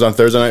 It was on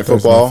Thursday Night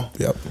Football.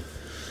 Yep.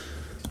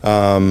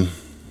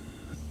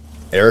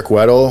 Eric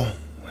Weddle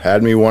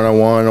had me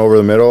one-on-one over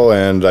the middle,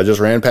 and I just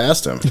ran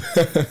past him.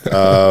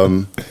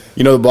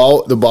 The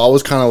ball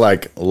was kind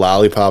of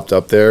lollipopped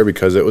up there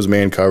because it was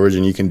man coverage,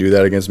 and you can do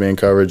that against man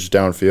coverage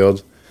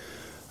downfield.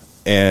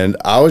 And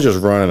I was just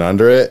running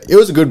under it. It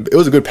was a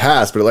good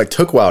pass, but it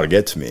took a while to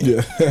get to me.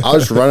 Yeah. I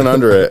was just running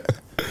under it.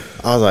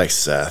 I was like,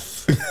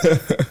 Seth,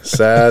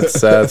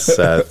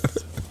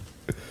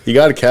 you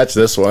got to catch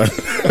this one.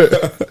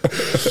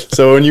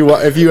 So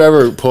if you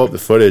ever pull up the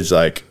footage,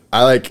 I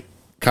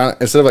kind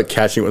of, instead of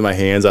catching it with my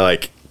hands, I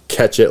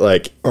catch it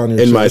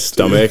in my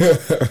stomach,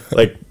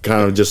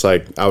 kind of just I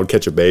would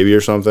catch a baby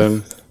or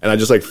something. And I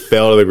just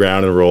fell to the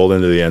ground and rolled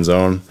into the end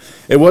zone.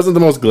 It wasn't the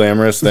most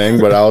glamorous thing,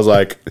 but I was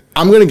like,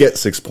 I'm going to get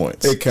 6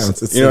 points. It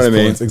counts. It's you know 6 what I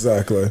mean? Points,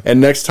 exactly. And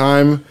next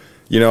time,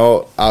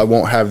 I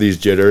won't have these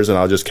jitters and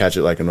I'll just catch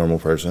it like a normal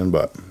person.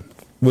 But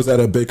was that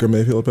a Baker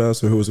Mayfield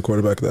pass, or who was the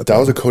quarterback at that time? That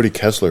was a Cody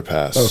Kessler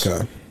pass.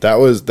 Okay. That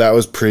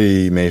was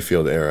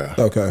pre-Mayfield era.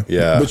 Okay.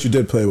 Yeah. But you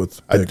did play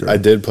with Baker. I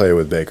did play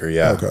with Baker,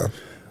 yeah. Okay.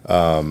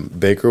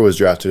 Baker was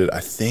drafted, I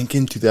think,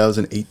 in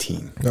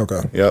 2018.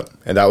 Okay. Yep.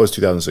 And that was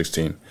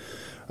 2016.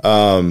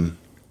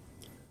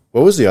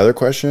 What was the other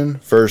question?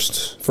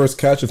 First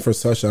catch and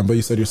first touchdown, but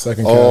you said your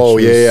second catch. Oh,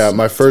 yeah.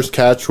 My first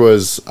catch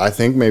was, I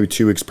think, maybe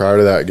 2 weeks prior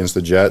to that against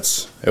the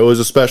Jets. It was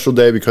a special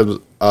day because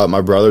my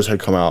brothers had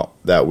come out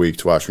that week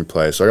to watch me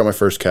play. So I got my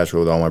first catch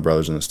with all my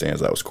brothers in the stands.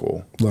 That was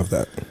cool. Love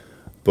that.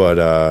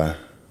 But,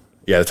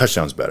 Yeah, the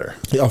touchdown's better.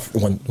 Yeah,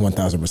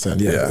 1,000%.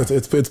 Yeah, Yeah.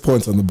 It's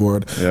points on the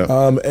board.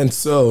 Yeah. And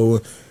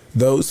so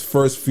those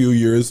first few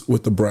years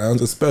with the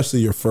Browns, especially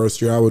your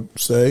first year, I would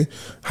say,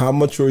 how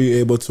much were you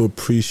able to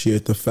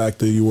appreciate the fact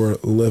that you were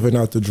living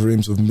out the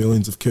dreams of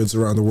millions of kids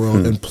around the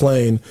world and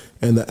playing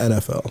in the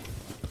NFL?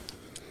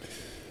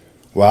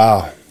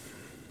 Wow.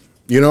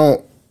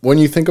 When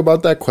you think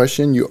about that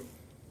question,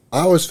 I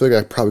always feel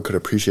like I probably could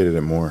have appreciated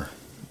it more.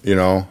 The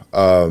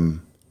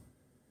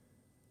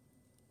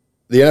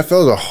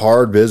NFL is a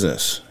hard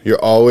business.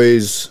 You're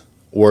always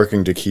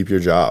working to keep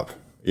your job.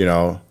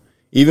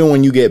 Even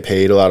when you get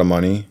paid a lot of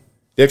money,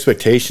 the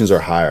expectations are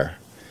higher,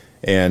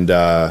 and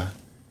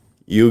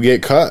you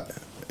get cut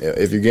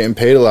if you're getting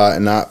paid a lot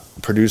and not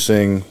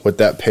producing what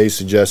that pay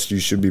suggests you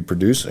should be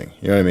producing.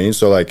 You know what I mean?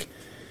 So like,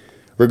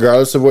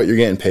 regardless of what you're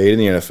getting paid in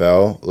the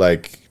NFL,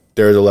 like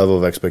there's a level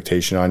of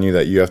expectation on you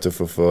that you have to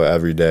fulfill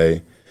every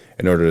day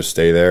in order to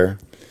stay there.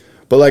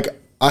 But like,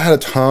 I had a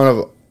ton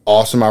of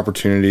awesome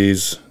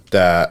opportunities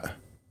that,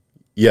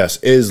 yes,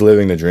 is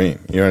living the dream.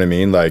 You know what I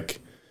mean? Like,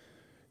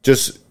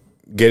 just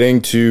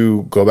getting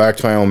to go back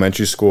to my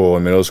elementary school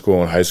and middle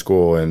school and high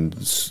school and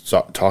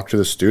talk to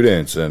the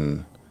students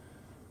and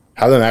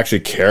have them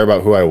actually care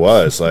about who I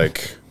was.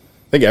 Like,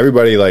 I think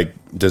everybody like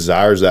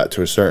desires that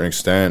to a certain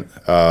extent.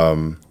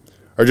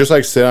 Or just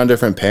like sit on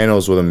different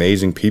panels with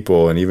amazing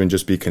people and even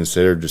just be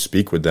considered to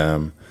speak with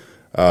them.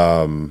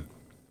 And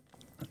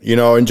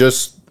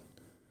just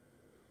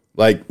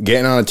like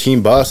getting on a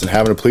team bus and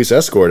having a police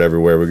escort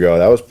everywhere we go.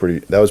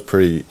 That was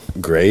pretty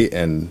great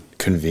and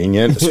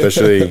convenient,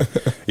 especially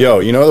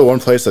the one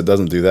place that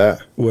doesn't do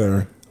that?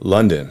 Where?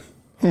 London.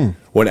 When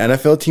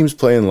NFL teams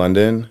play in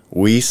London,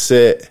 we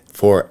sit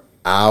for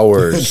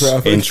hours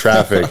in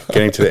traffic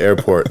getting to the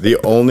airport. The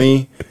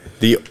only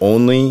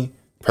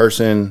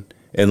person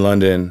in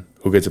London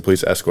who gets a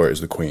police escort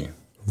is the Queen.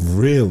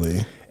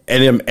 Really?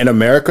 And in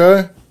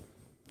America,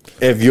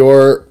 if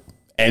you're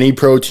any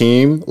pro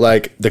team,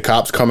 like the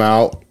cops come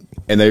out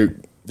and they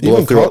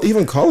blow through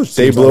even college teams.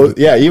 They blow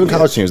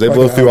college teams. They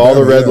blow through all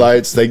the red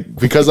lights.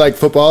 Because like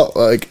football,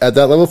 like at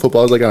that level,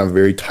 football is like on a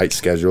very tight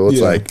schedule.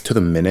 It's like to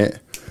the minute.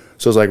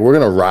 So it's like we're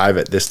gonna arrive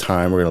at this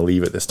time, we're gonna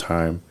leave at this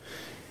time,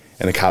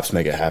 and the cops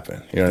make it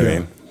happen. You know what I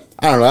mean?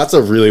 I don't know. That's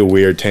a really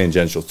weird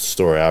tangential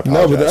story. I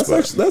apologize. No,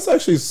 but that's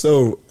actually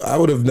so. I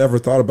would have never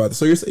thought about it.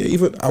 So you're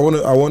saying I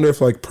wonder if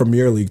like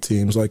Premier League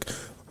teams like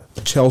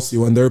Chelsea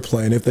when they're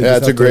playing, if they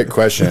that's a great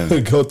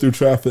question. Go through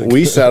traffic.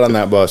 We sat on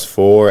that bus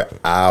for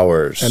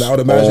hours, and I would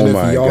imagine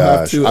if y'all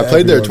have to. I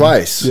played there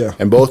twice,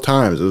 and both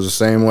times it was the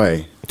same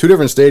way. Two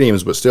different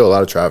stadiums, but still a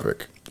lot of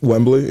traffic.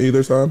 Wembley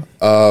either time.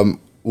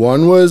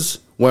 One was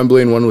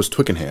Wembley and one was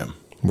Twickenham.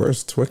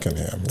 Where's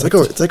Twickenham? It's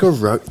like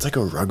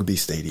a rugby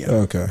stadium.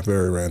 Okay,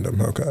 very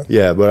random. Okay.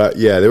 Yeah, but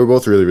they were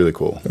both really, really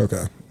cool.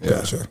 Okay,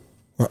 gotcha.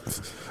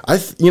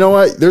 You know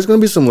what? There's going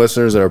to be some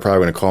listeners that are probably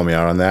going to call me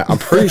out on that. I'm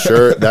pretty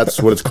sure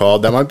that's what it's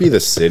called. That might be the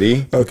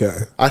city. Okay.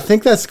 I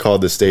think that's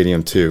called the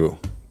stadium too.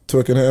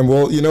 Twickenham.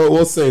 Well,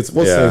 we'll say it's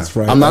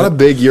right. I'm not a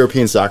big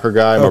European soccer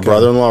guy. My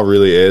brother-in-law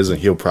really is, and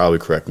he'll probably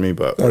correct me,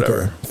 but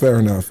whatever. Okay, fair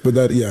enough. But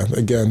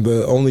again,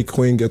 the only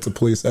Queen gets a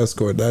police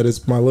escort. That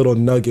is my little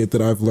nugget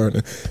that I've learned.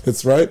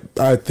 It's right.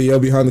 Theo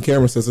behind the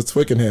camera says it's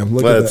Twickenham.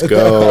 Let's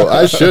go.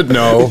 I should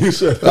know.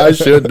 I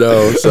should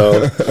know.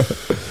 So,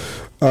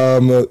 I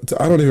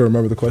don't even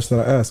remember the question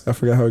that I asked. I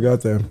forgot how we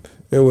got there.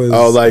 It was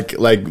like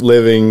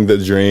living the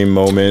dream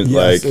moment.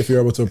 Yes, like if you're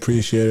able to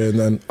appreciate it, and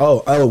then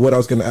what I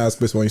was going to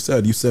ask based on what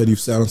you said you've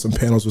sat on some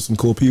panels with some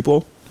cool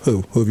people.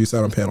 Who have you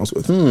sat on panels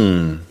with?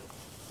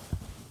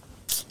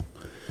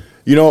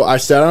 I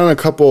sat on a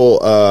couple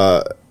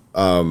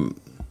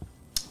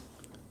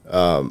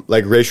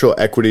like racial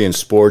equity in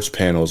sports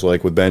panels,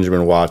 like with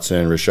Benjamin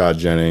Watson, Rashad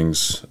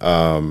Jennings.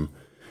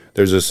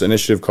 There's this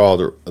initiative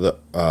called the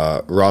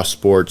Raw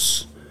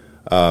Sports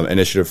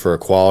Initiative for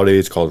Equality.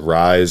 It's called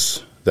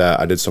RISE,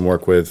 that I did some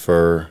work with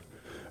for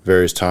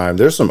various times.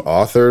 There's some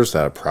authors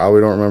that I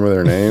probably don't remember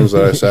their names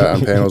that I sat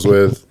on panels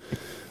with,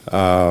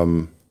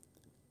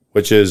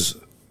 which is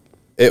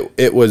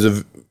it was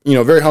a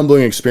very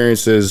humbling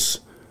experiences.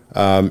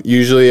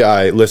 Usually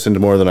I listened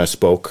more than I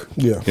spoke.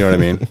 Yeah, you know what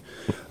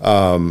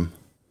I mean.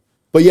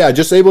 But yeah,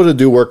 just able to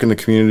do work in the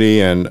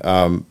community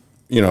and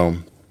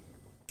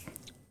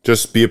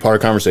just be a part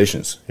of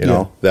conversations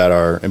that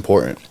are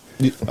important.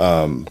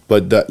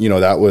 But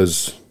that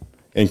was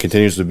and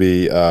continues to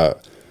be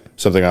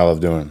something I love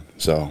doing.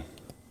 So,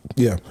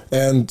 yeah.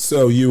 And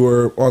so you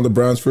were on the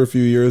Browns for a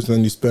few years,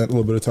 then you spent a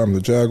little bit of time in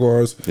the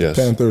Jaguars,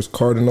 Panthers,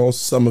 Cardinals,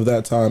 some of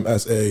that time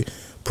as a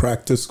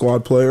practice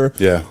squad player.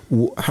 Yeah.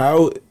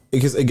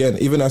 Because again,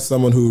 even as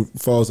someone who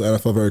follows the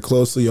NFL very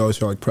closely, you always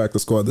hear like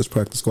practice squad this,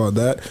 practice squad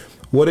that.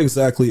 What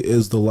exactly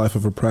is the life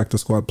of a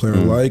practice squad player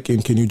like?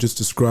 And can you just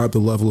describe the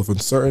level of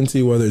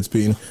uncertainty, whether it's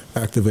being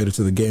activated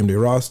to the game day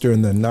roster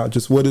and then not?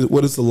 Just what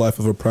is the life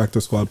of a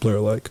practice squad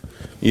player like?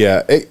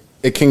 Yeah,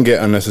 it can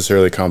get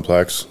unnecessarily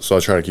complex, so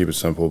I'll try to keep it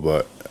simple.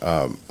 But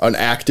an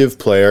active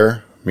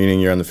player, meaning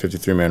you're on the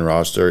 53-man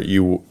roster,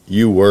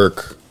 you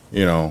work,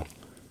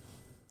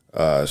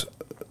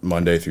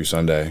 Monday through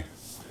Sunday.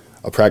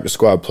 a practice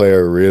squad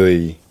player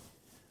really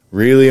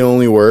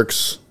only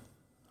works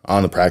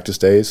on the practice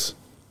days.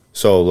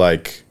 So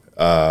like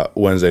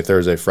Wednesday,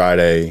 Thursday,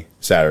 Friday,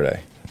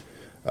 Saturday.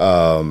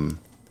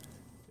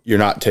 You're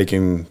not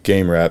taking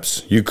game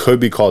reps. You could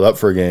be called up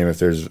for a game if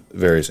there's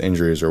various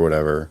injuries or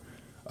whatever.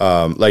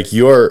 Like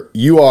you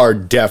are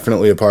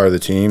definitely a part of the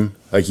team.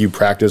 Like you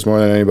practice more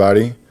than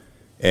anybody,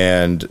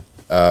 and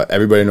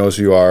everybody knows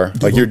who you are.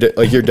 Like you're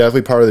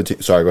definitely part of the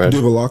team. Sorry, go ahead. Do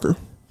you have a locker?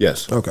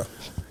 Yes. Okay.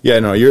 Yeah,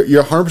 no,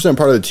 you're 100%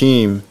 part of the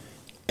team,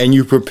 and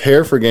you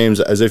prepare for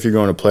games as if you're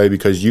going to play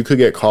because you could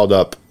get called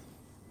up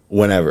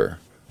whenever.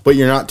 But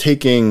you're not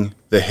taking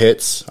the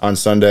hits on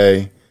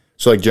Sunday.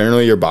 So like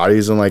generally your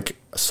body's in like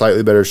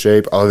slightly better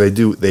shape. Oh, they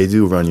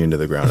do run you into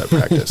the ground at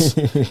practice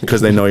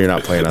because they know you're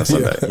not playing on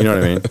Sunday. Yeah. You know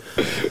what I mean?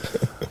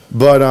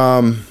 But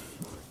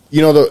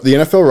you know, the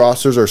NFL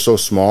rosters are so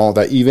small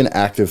that even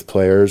active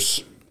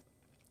players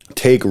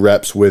take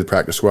reps with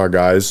practice squad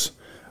guys.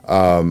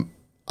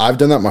 I've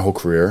done that my whole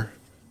career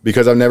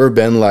because I've never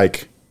been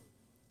like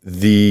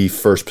the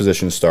first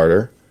position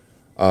starter.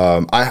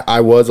 I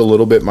was a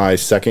little bit my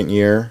second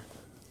year,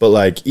 but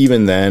like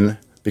even then,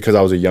 because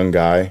I was a young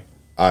guy,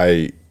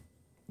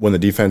 when the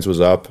defense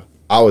was up,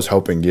 I was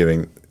helping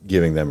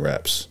giving them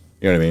reps.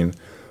 You know what I mean?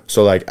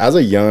 So like as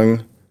a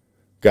young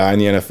guy in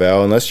the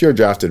NFL, unless you're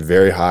drafted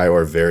very high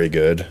or very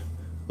good,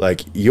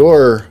 like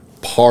you're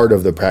part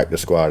of the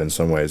practice squad in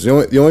some ways. The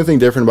only thing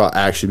different about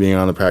actually being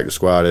on the practice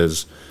squad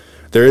is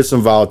there is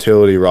some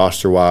volatility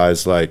roster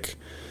wise. Like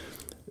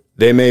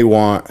they may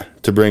want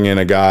to bring in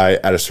a guy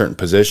at a certain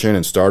position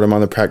and start him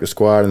on the practice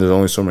squad, and there's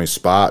only so many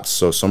spots,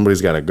 so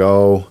somebody's got to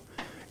go.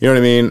 You know what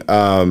I mean?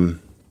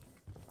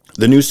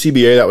 The new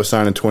CBA that was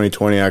signed in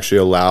 2020 actually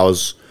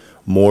allows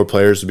more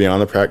players to be on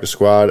the practice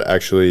squad.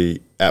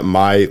 Actually, at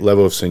my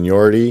level of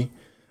seniority,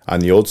 on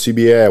the old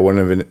CBA, I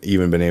wouldn't have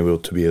even been able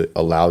to be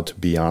allowed to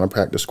be on a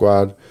practice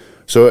squad.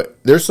 So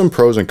there's some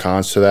pros and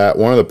cons to that.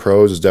 One of the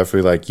pros is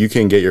definitely like you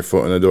can get your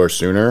foot in the door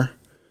sooner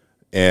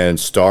and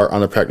start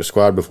on the practice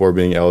squad before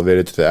being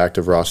elevated to the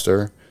active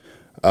roster.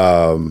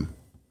 But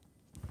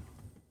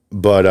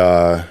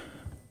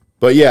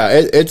yeah,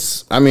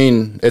 it's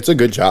a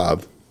good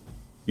job.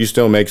 You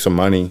still make some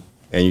money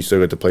and you still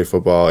get to play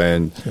football.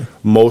 And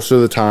most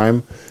of the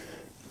time,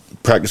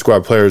 practice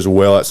squad players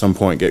will at some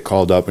point get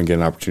called up and get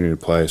an opportunity to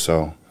play.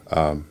 So,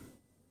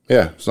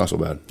 yeah, it's not so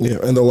bad. Yeah,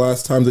 and the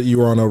last time that you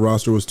were on a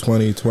roster was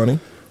 2020?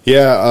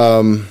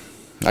 Yeah,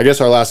 I guess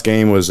our last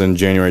game was in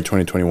January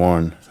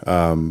 2021.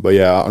 But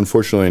yeah,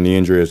 unfortunately, knee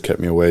injury has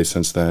kept me away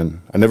since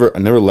then. I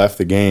never left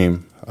the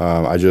game.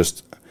 I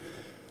just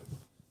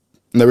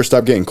never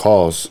stopped getting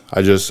calls.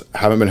 I just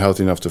haven't been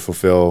healthy enough to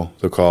fulfill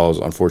the calls,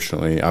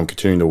 unfortunately. I'm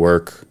continuing to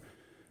work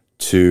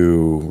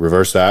to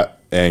reverse that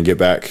and get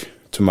back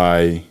to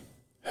my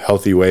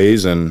healthy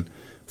ways and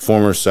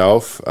former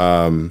self.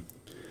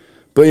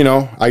 But, you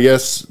know, I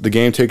guess the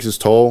game takes its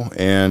toll,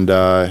 and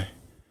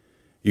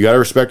you got to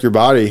respect your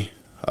body.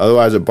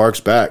 Otherwise, it barks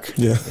back.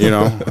 Yeah. You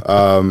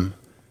know?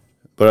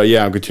 But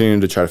yeah, I'm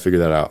continuing to try to figure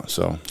that out.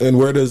 So, and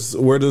where does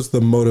the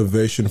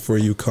motivation for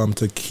you come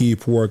to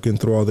keep working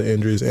through all the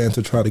injuries and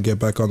to try to get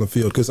back on the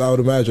field? Because I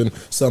would imagine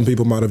some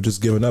people might have just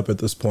given up at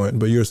this point,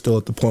 but you're still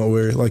at the point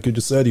where, like you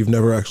just said, you've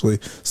never actually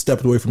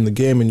stepped away from the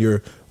game and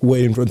you're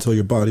waiting until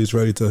your body's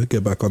ready to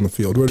get back on the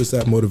field. Where does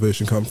that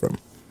motivation come from?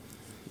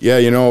 Yeah,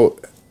 you know,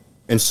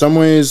 in some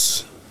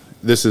ways,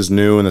 this is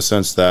new in the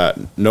sense that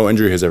no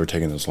injury has ever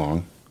taken this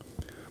long.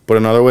 But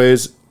in other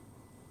ways,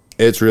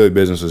 it's really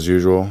business as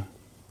usual.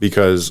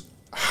 Because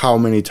how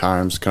many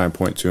times can I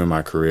point to in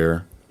my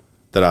career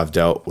that I've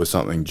dealt with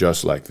something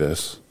just like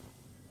this?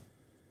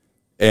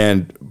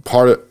 And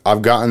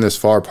I've gotten this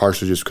far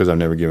partially just because I've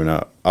never given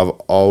up. I've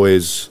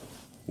always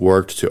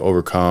worked to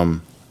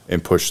overcome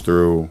and push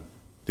through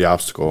the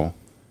obstacle.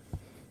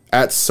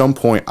 At some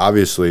point,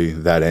 obviously,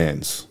 that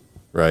ends,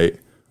 right?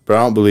 But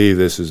I don't believe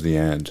this is the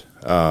end.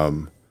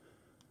 I'm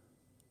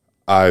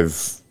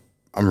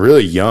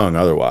really young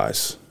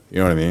otherwise, you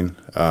know what I mean?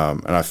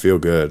 And I feel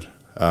good.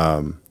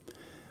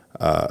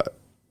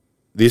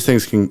 These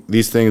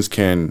things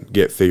can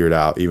get figured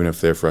out even if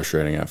they're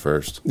frustrating at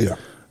first. Yeah.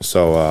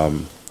 So,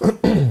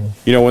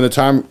 you know, when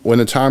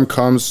the time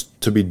comes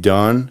to be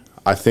done,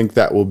 I think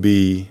that will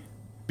be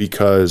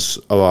because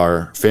of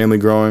our family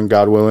growing,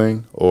 God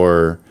willing,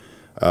 or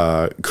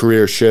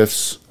career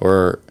shifts,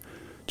 or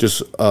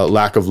just a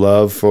lack of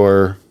love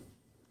for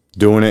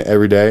doing it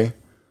every day.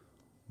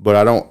 But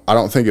I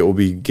don't think it will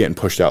be getting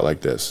pushed out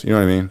like this. You know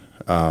what I mean?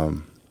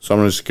 So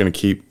I'm just going to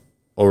keep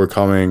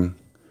overcoming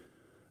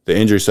the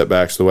injury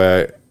setbacks the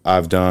way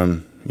I've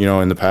done, you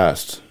know, in the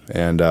past,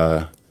 and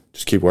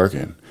just keep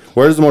working.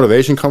 Where does the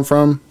motivation come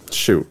from?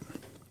 Shoot.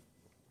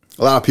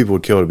 A lot of people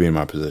would kill to be in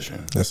my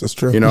position. Yes, that's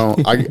true. You know,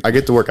 I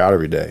get to work out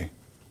every day.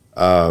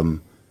 I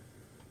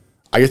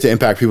get to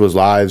impact people's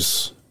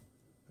lives,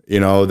 you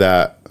know,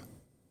 that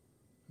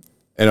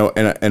in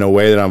a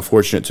way that I'm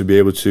fortunate to be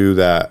able to,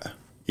 that,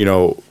 you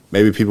know,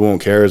 maybe people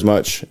won't care as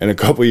much in a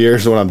couple of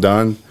years when I'm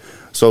done.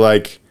 So,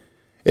 like,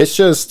 it's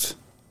just,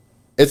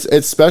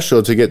 it's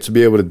special to get to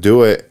be able to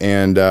do it.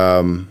 And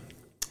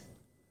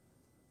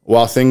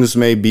while things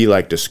may be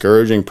like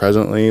discouraging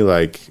presently,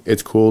 like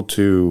it's cool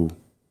to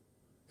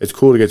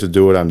get to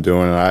do what I'm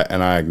doing,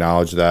 and I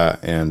acknowledge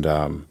that. And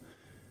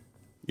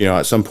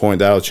at some point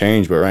that'll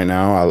change, but right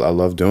now I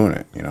love doing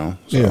it. So.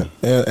 Yeah.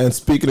 And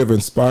speaking of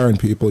inspiring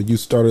people, you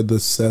started the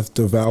Seth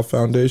DeVal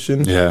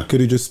Foundation. Yeah. Could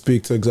you just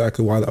speak to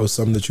exactly why that was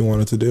something that you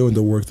wanted to do and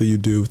the work that you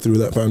do through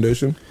that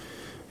foundation?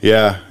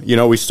 Yeah,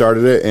 we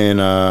started it in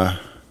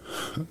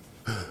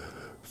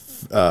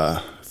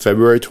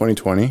February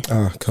 2020.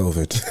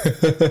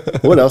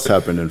 COVID. What else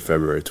happened in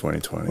February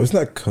 2020? Wasn't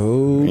that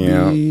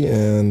Kobe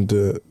and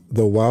the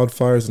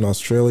wildfires in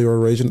Australia or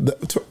region?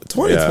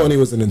 2020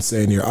 was an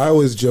insane year. I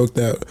always joke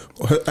that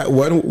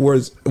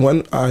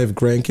when I have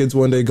grandkids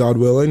one day, God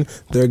willing,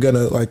 they're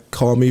gonna like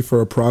call me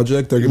for a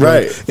project. They're gonna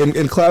right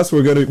in class.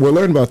 We're learning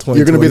about 2020.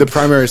 You're gonna be the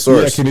primary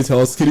source. Yeah, can you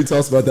tell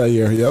us about that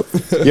year? Yep.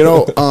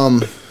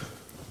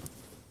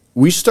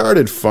 We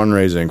started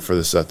fundraising for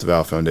the Seth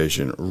DeVal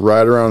Foundation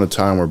right around the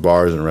time where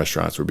bars and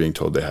restaurants were being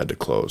told they had to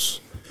close.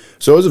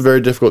 So it was a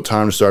very difficult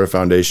time to start a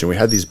foundation. We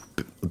had these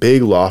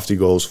big, lofty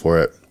goals for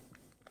it.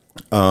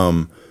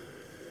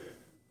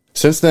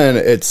 Since then,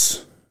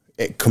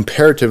 it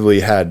comparatively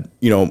had,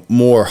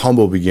 more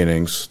humble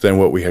beginnings than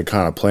what we had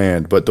kind of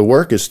planned, but the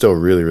work is still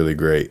really, really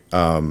great.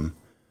 The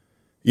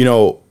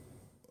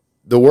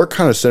work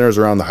kind of centers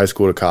around the high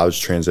school to college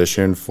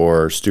transition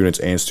for students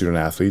and student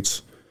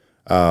athletes.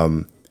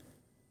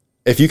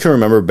 If you can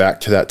remember back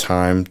to that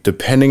time,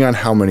 depending on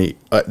how many,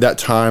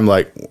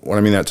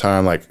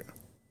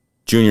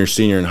 junior,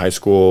 senior in high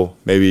school,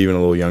 maybe even a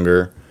little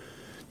younger,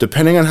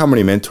 depending on how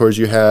many mentors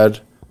you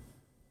had,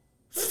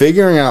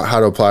 figuring out how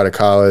to apply to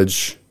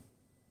college,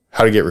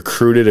 how to get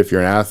recruited if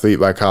you're an athlete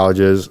by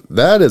colleges,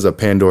 that is a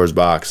Pandora's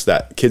box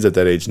that kids at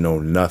that age know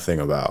nothing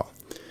about.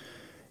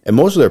 And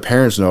most of their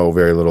parents know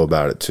very little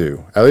about it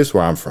too, at least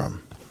where I'm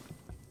from.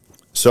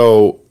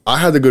 So I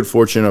had the good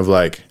fortune of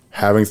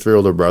having 3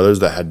 older brothers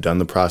that had done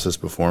the process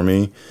before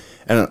me.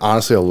 And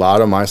honestly, a lot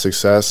of my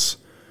success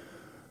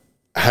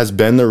has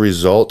been the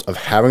result of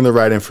having the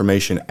right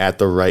information at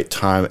the right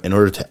time in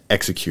order to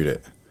execute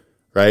it,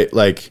 right?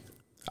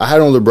 I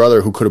had an older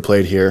brother who could have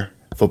played here,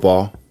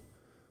 football,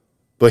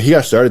 but he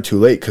got started too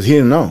late because he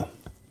didn't know.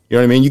 You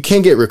know what I mean? You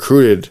can't get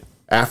recruited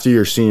after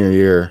your senior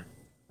year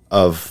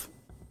of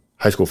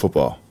high school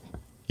football.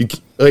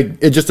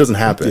 It just doesn't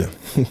happen. Yeah.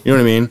 You know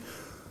what I mean?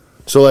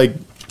 So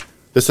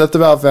the Seth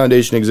DeVal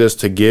Foundation exists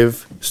to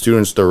give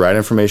students the right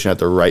information at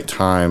the right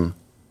time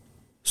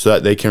so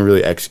that they can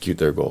really execute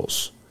their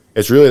goals.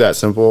 It's really that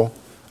simple.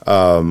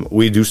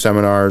 We do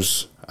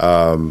seminars.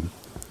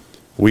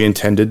 We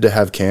intended to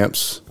have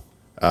camps,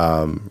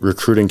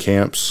 recruiting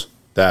camps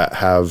that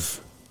have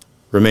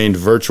remained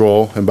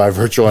virtual. And by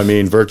virtual, I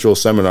mean virtual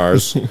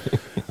seminars.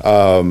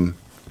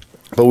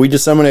 But we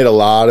disseminate a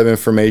lot of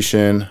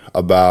information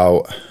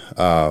about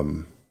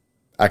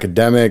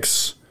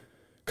academics,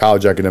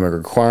 college academic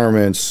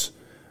requirements,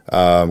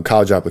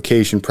 college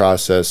application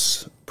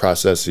processes,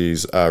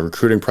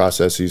 recruiting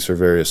processes for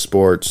various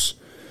sports.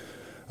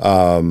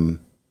 And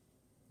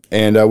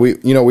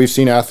we've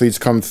seen athletes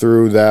come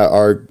through that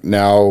are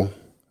now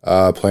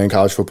playing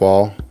college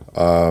football,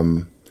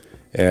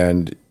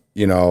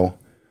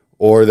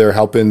 or they're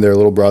helping their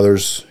little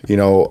brothers,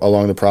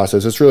 along the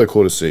process. It's really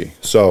cool to see.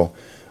 So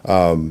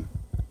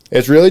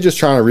it's really just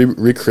trying to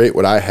recreate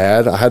what I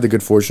had. I had the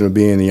good fortune of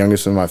being the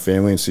youngest in my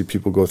family and see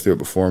people go through it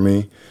before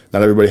me.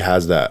 Not everybody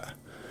has that.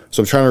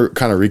 So I'm trying to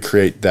kind of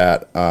recreate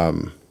that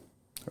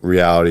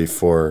reality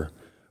for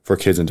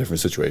kids in different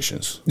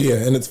situations. Yeah,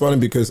 and it's funny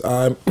because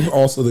I'm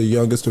also the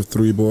youngest of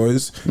 3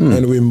 boys,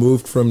 and we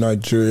moved from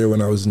Nigeria when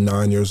I was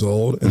 9 years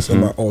old, and so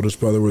my oldest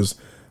brother was,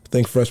 I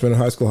think, freshman in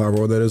high school,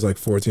 however old that is,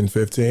 14,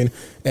 15,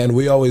 and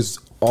we always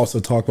also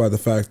talk about the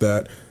fact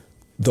that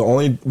the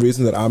only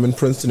reason that I'm in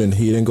Princeton and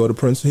he didn't go to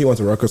Princeton, he went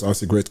to Rutgers,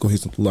 obviously great school.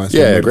 He's last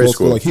year great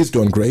school. He's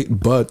doing great.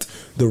 But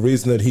the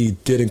reason that he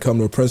didn't come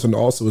to Princeton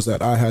also is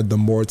that I had the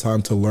more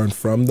time to learn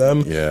from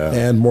them,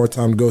 and more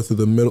time to go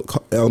through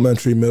the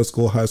elementary, middle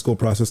school, high school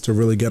process to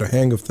really get a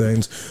hang of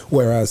things.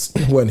 Whereas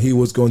when he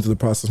was going through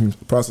the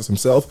process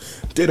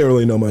himself, didn't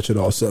really know much at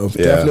all. So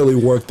definitely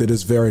work that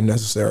is very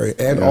necessary.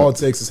 And all it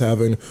takes is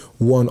having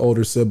one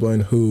older sibling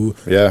who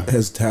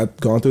has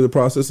gone through the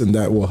process, and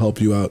that will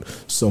help you out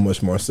so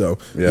much more. So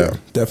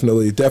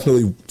definitely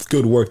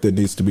good work that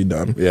needs to be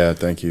done. Yeah,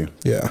 thank you.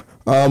 Yeah.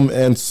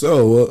 And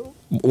so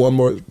one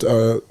more,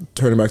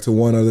 turning back to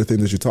one other thing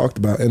that you talked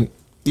about, and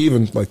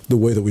even the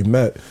way that we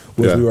met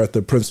was we were at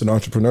the Princeton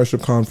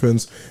Entrepreneurship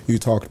Conference. You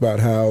talked about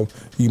how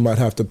you might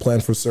have to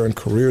plan for certain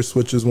career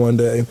switches one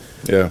day.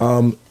 Yeah.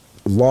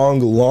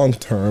 Long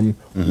term,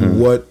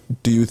 what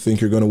do you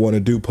think you're going to want to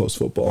do post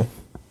football?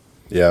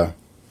 Yeah.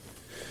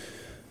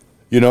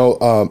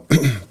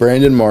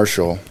 Brandon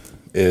Marshall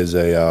is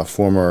a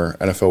former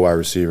NFL wide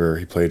receiver.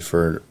 He played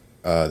for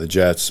the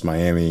Jets,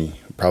 Miami,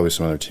 probably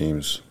some other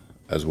teams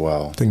as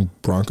well. I think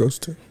Broncos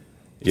too.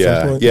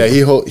 Yeah.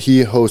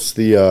 He hosts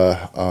the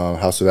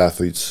House of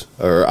Athletes,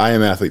 or I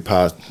Am Athlete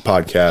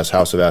podcast,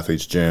 House of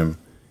Athletes Gym.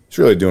 He's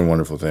really doing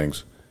wonderful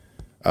things.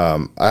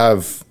 I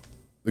have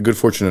the good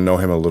fortune to know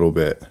him a little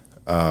bit.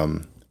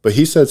 But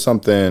he said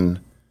something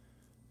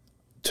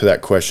to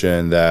that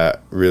question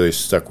that really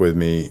stuck with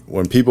me.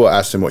 When people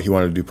asked him what he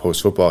wanted to do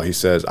post-football, he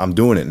says, I'm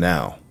doing it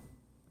now.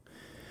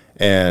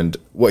 And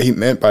what he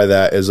meant by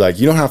that is like,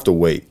 you don't have to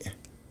wait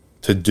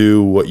to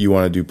do what you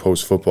want to do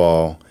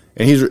post-football.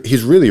 And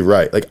he's really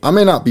right. Like, I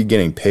may not be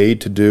getting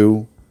paid to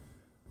do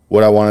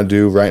what I want to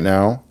do right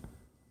now,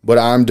 but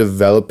I'm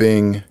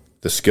developing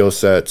the skill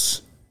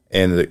sets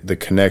and the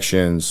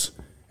connections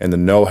and the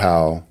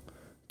know-how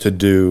to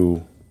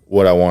do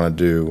what I want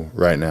to do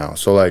right now.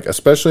 So, like,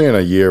 especially in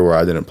a year where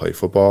I didn't play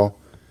football,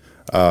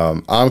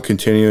 I'm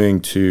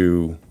continuing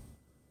to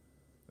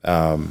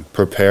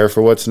prepare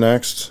for what's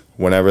next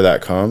whenever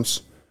that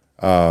comes.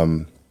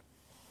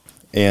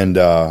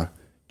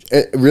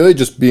 It really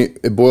just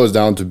it boils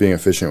down to being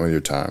efficient with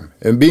your time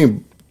and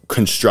being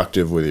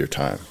constructive with your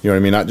time. You know what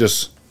I mean? Not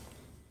just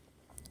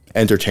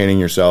entertaining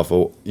yourself,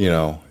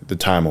 the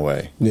time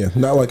away. Yeah,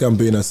 not like I'm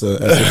being as a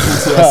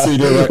PTS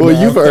senior right well,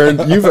 now.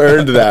 you've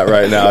earned that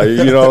right now.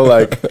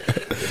 Like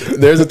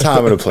there's a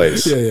time and a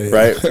place,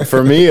 right?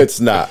 For me,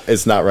 it's not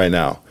right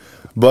now.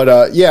 But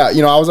I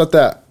was at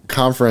that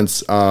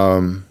conference.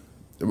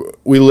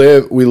 We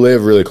live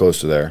really close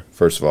to there,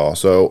 first of all,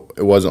 so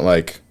it wasn't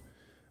like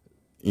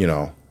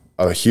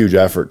a huge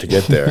effort to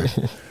get there.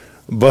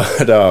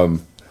 But I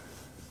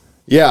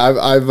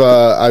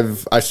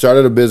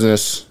started a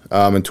business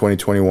in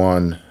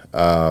 2021.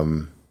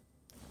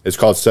 It's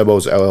called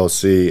Sebos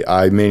LLC.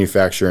 I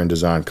manufacture and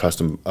design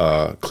custom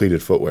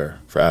cleated footwear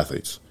for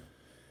athletes.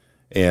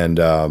 And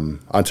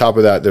on top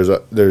of that, there's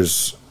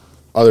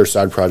other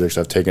side projects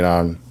I've taken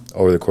on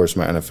over the course of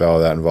my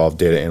NFL that involve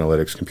data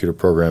analytics, computer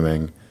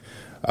programming,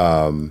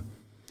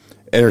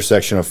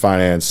 intersection of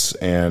finance,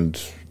 and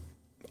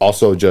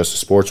also just the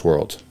sports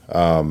world.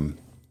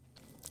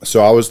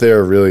 So I was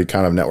there really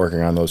kind of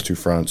networking on those two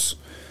fronts.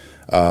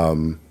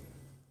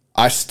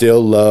 I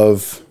still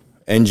love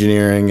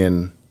engineering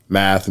and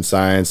math and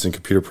science and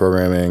computer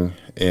programming.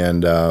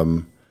 And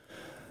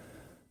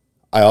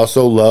I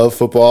also love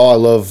football. I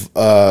love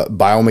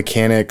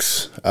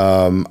biomechanics.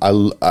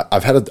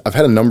 I've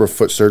had a number of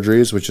foot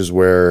surgeries, which is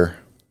where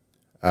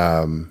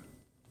the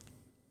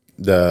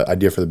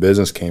idea for the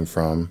business came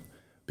from,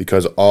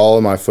 because all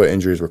of my foot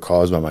injuries were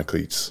caused by my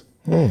cleats.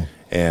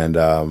 And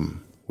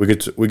we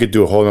could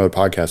do a whole other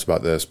podcast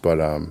about this, but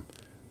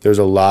there's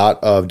a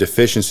lot of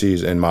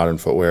deficiencies in modern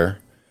footwear.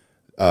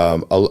 A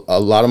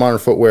lot of modern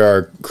footwear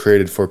are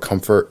created for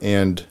comfort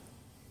and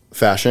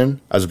fashion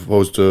as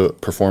opposed to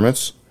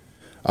performance.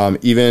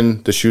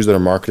 Even the shoes that are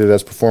marketed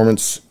as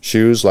performance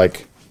shoes,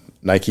 like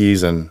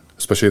Nikes and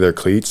especially their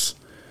cleats,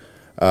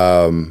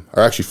 are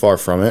actually far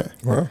from it.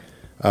 Wow.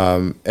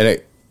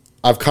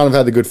 I've kind of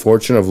had the good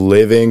fortune of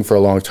living for a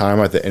long time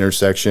at the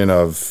intersection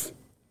of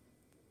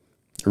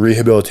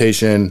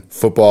rehabilitation,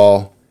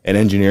 football, and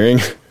engineering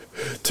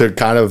to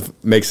kind of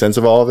make sense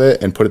of all of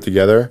it and put it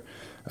together.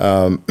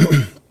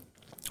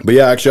 But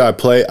yeah, actually I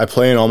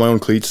play in all my own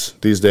cleats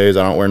these days.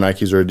 I don't wear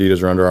Nikes or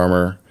Adidas or Under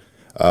Armour.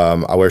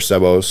 I wear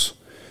Sebos,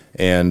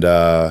 and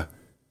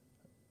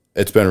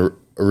it's been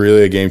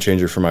really a game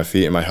changer for my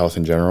feet and my health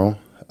in general.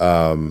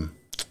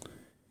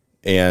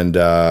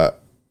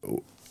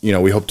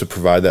 We hope to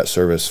provide that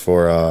service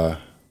for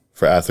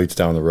athletes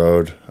down the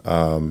road.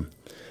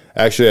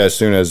 Actually, as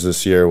soon as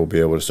this year, we'll be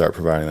able to start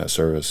providing that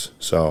service.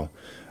 So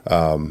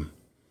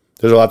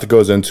there's a lot that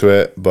goes into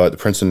it, but the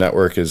Princeton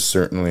Network is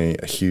certainly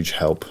a huge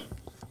help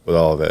with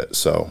all of it.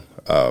 So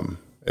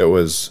it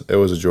was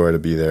a joy to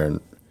be there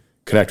and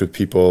connect with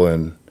people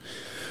and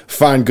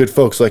find good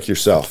folks like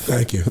yourself.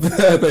 Thank you.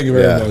 Thank you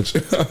very much.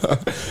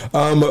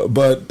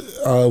 But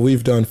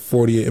we've done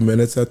 48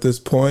 minutes at this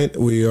point.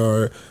 We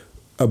are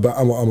I'm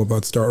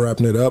about to start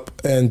wrapping it up,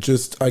 and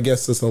just I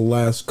guess this is a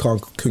last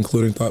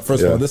concluding thought.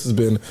 First of all, this has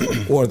been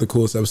one of the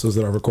coolest episodes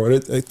that I've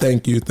recorded.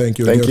 Thank you again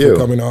for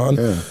coming on.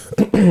 Yeah.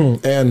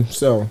 And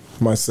so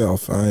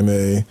myself, I'm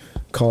a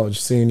college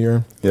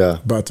senior. Yeah,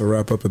 about to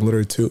wrap up in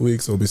literally 2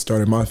 weeks. I'll be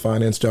starting my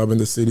finance job in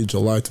the city,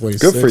 July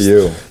 26th. Good for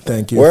you.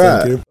 Thank you.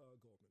 Where thank you.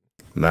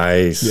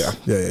 Nice. Yeah.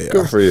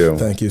 Good for you.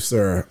 Thank you,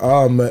 sir.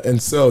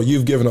 And so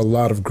you've given a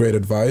lot of great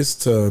advice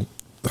to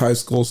high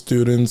school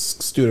students,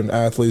 student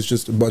athletes,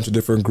 just a bunch of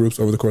different groups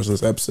over the course of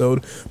this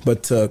episode.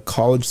 But to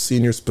college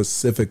seniors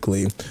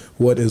specifically,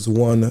 what is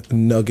one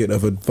nugget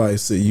of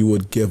advice that you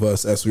would give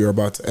us as we are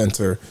about to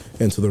enter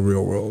into the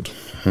real world?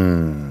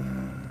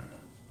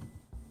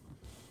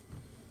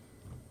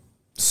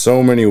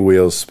 So many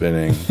wheels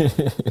spinning.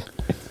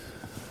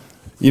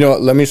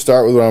 Let me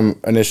start with what I'm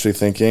initially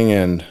thinking,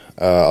 and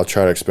I'll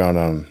try to expound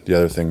on the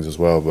other things as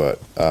well. But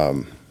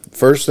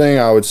first thing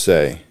I would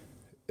say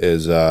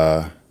is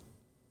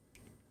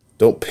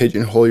don't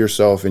pigeonhole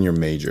yourself in your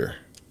major.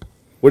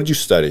 What did you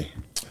study?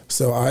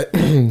 So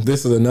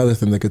this is another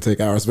thing that could take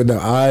hours, but no,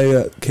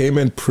 I came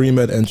in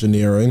pre-med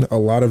engineering. A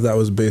lot of that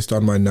was based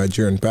on my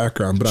Nigerian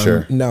background, but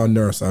I'm now a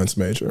neuroscience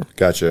major.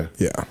 Gotcha.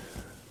 Yeah.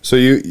 So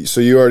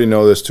you already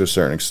know this to a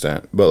certain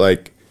extent, but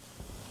like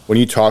when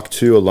you talk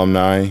to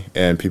alumni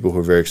and people who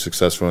are very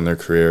successful in their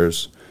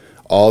careers,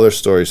 all their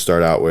stories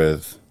start out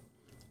with,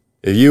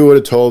 if you would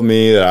have told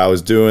me that I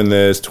was doing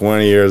this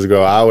 20 years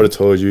ago, I would have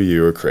told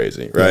you were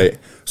crazy, right? Yeah.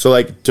 So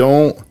like,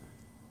 don't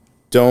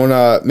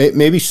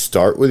maybe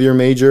start with your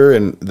major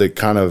and the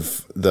kind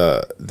of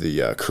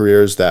the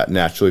careers that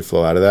naturally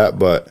flow out of that.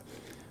 But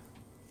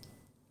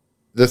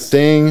the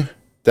thing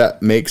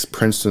that makes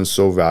Princeton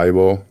so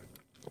valuable,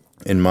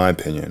 in my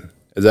opinion,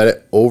 is that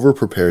it over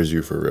prepares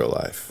you for real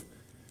life.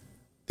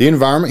 The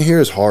environment here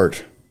is hard,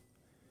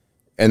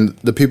 and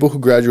the people who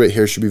graduate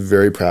here should be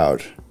very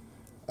proud.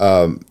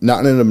 Not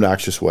in an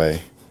obnoxious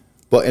way,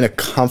 but in a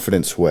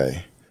confidence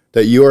way,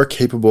 that you are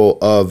capable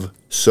of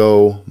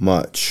so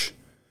much.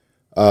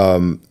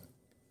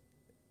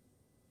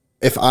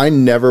 If I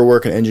never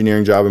work an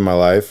engineering job in my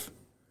life,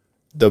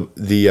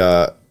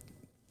 the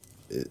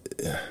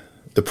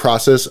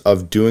process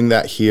of doing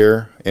that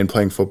here and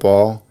playing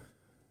football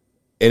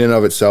in and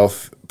of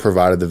itself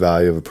provided the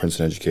value of a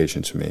Princeton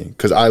education to me,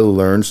 because I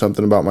learned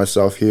something about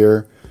myself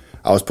here.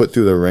 I was put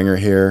through the ringer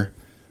here.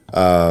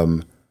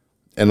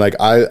 And like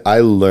I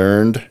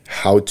learned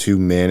how to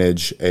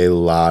manage a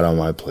lot on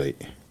my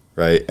plate,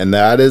 right? And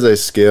that is a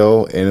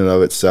skill in and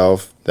of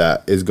itself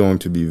that is going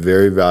to be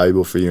very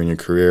valuable for you in your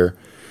career.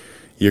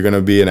 You're going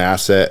to be an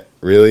asset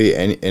really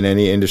in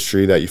any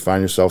industry that you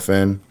find yourself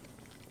in.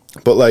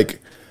 But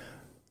like,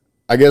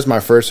 I guess my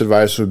first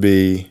advice would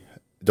be,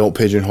 don't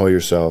pigeonhole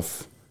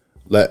yourself.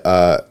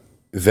 Vet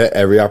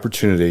every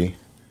opportunity.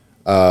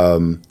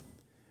 And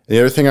the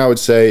other thing I would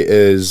say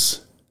is,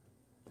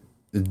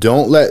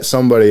 don't let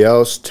somebody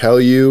else tell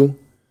you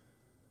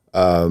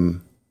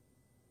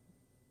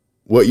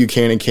what you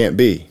can and can't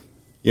be.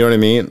 You know what I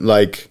mean?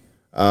 Like,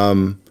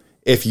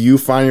 if you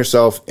find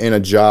yourself in a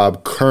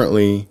job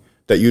currently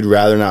that you'd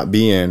rather not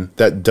be in,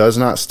 that does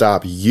not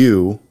stop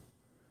you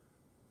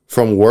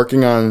from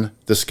working on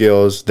the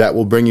skills that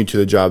will bring you to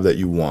the job that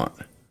you want,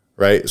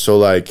 right? So,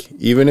 like,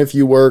 even if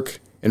you work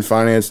in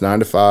finance 9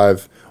 to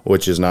 5,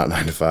 which is not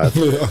 9 to 5.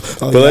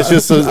 But let's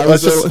just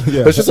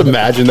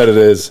imagine that it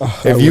is.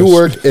 If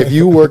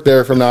you work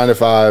there from 9 to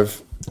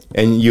 5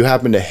 and you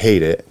happen to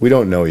hate it, we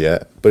don't know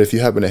yet, but if you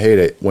happen to hate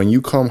it, when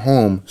you come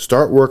home,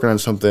 start working on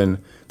something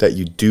that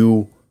you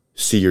do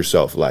see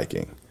yourself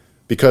liking.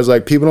 Because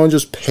like, people don't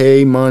just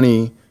pay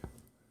money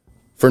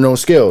for no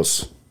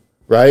skills,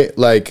 right?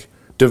 Like,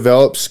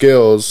 develop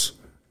skills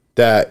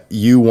that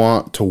you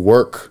want to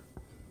work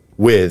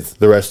with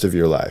the rest of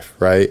your life,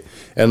 right?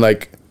 And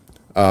like,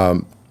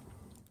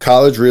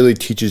 college really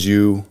teaches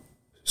you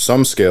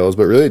some skills,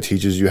 but really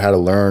teaches you how to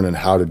learn and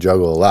how to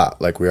juggle a lot,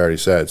 like we already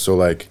said. So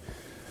like,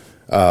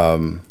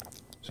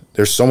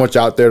 there's so much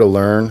out there to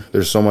learn.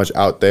 There's so much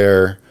out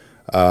there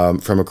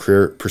from a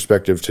career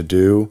perspective to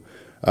do.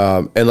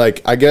 And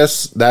like, I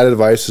guess that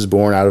advice is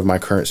born out of my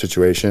current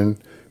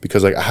situation,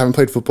 because like, I haven't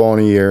played football in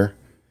a year.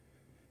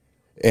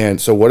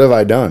 And so what have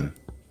I done?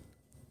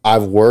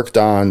 I've worked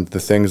on the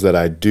things that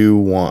I do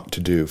want to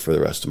do for the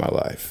rest of my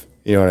life.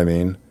 You know what I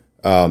mean?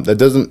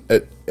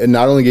 It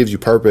not only gives you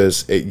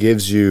purpose, it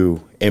gives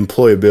you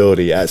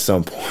employability at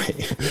some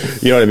point.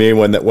 You know what I mean?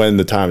 When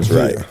the time's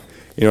right. Yeah.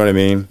 You know what I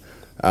mean?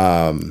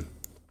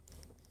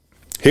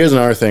 Here's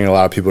another thing a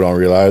lot of people don't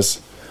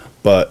realize,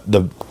 but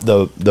the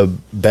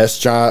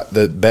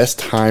best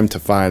time to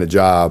find a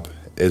job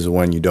is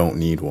when you don't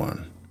need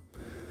one.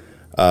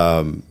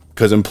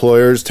 Because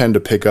employers tend to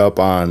pick up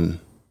on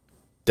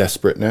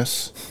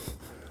desperateness.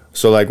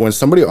 So like, when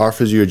somebody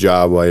offers you a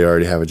job while you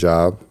already have a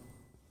job,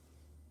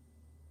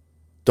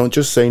 don't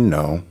just say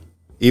no.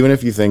 Even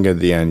if you think at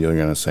the end you're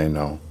gonna say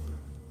no.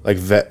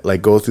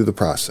 Like, go through the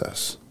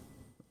process,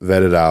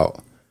 vet it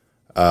out,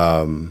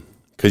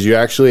 because you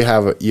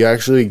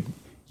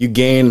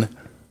gain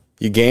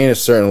a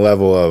certain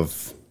level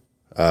of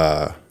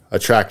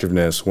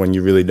attractiveness when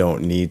you really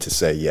don't need to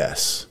say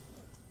yes.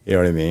 You know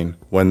what I mean?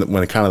 When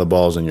kind of the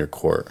ball's in your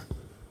court.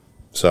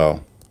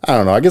 So I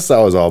don't know. I guess that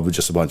was all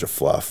just a bunch of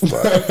fluff.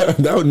 But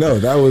no,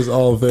 that was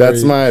all very.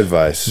 That's my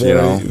advice.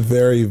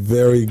 Very,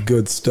 very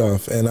good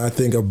stuff, and I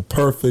think a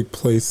perfect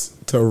place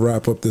to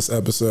wrap up this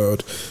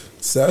episode.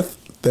 Seth,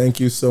 thank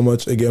you so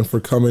much again for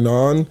coming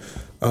on.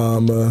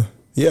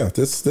 Yeah,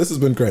 this has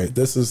been great.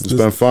 It's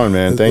been fun,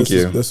 man. Thank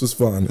you. This was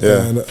fun.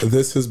 Yeah. And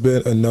this has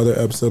been another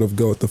episode of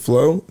Go With The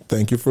Flow.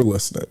 Thank you for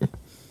listening.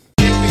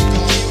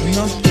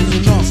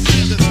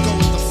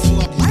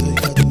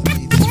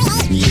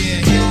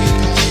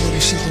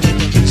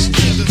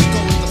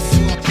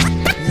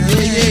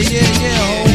 Yeah.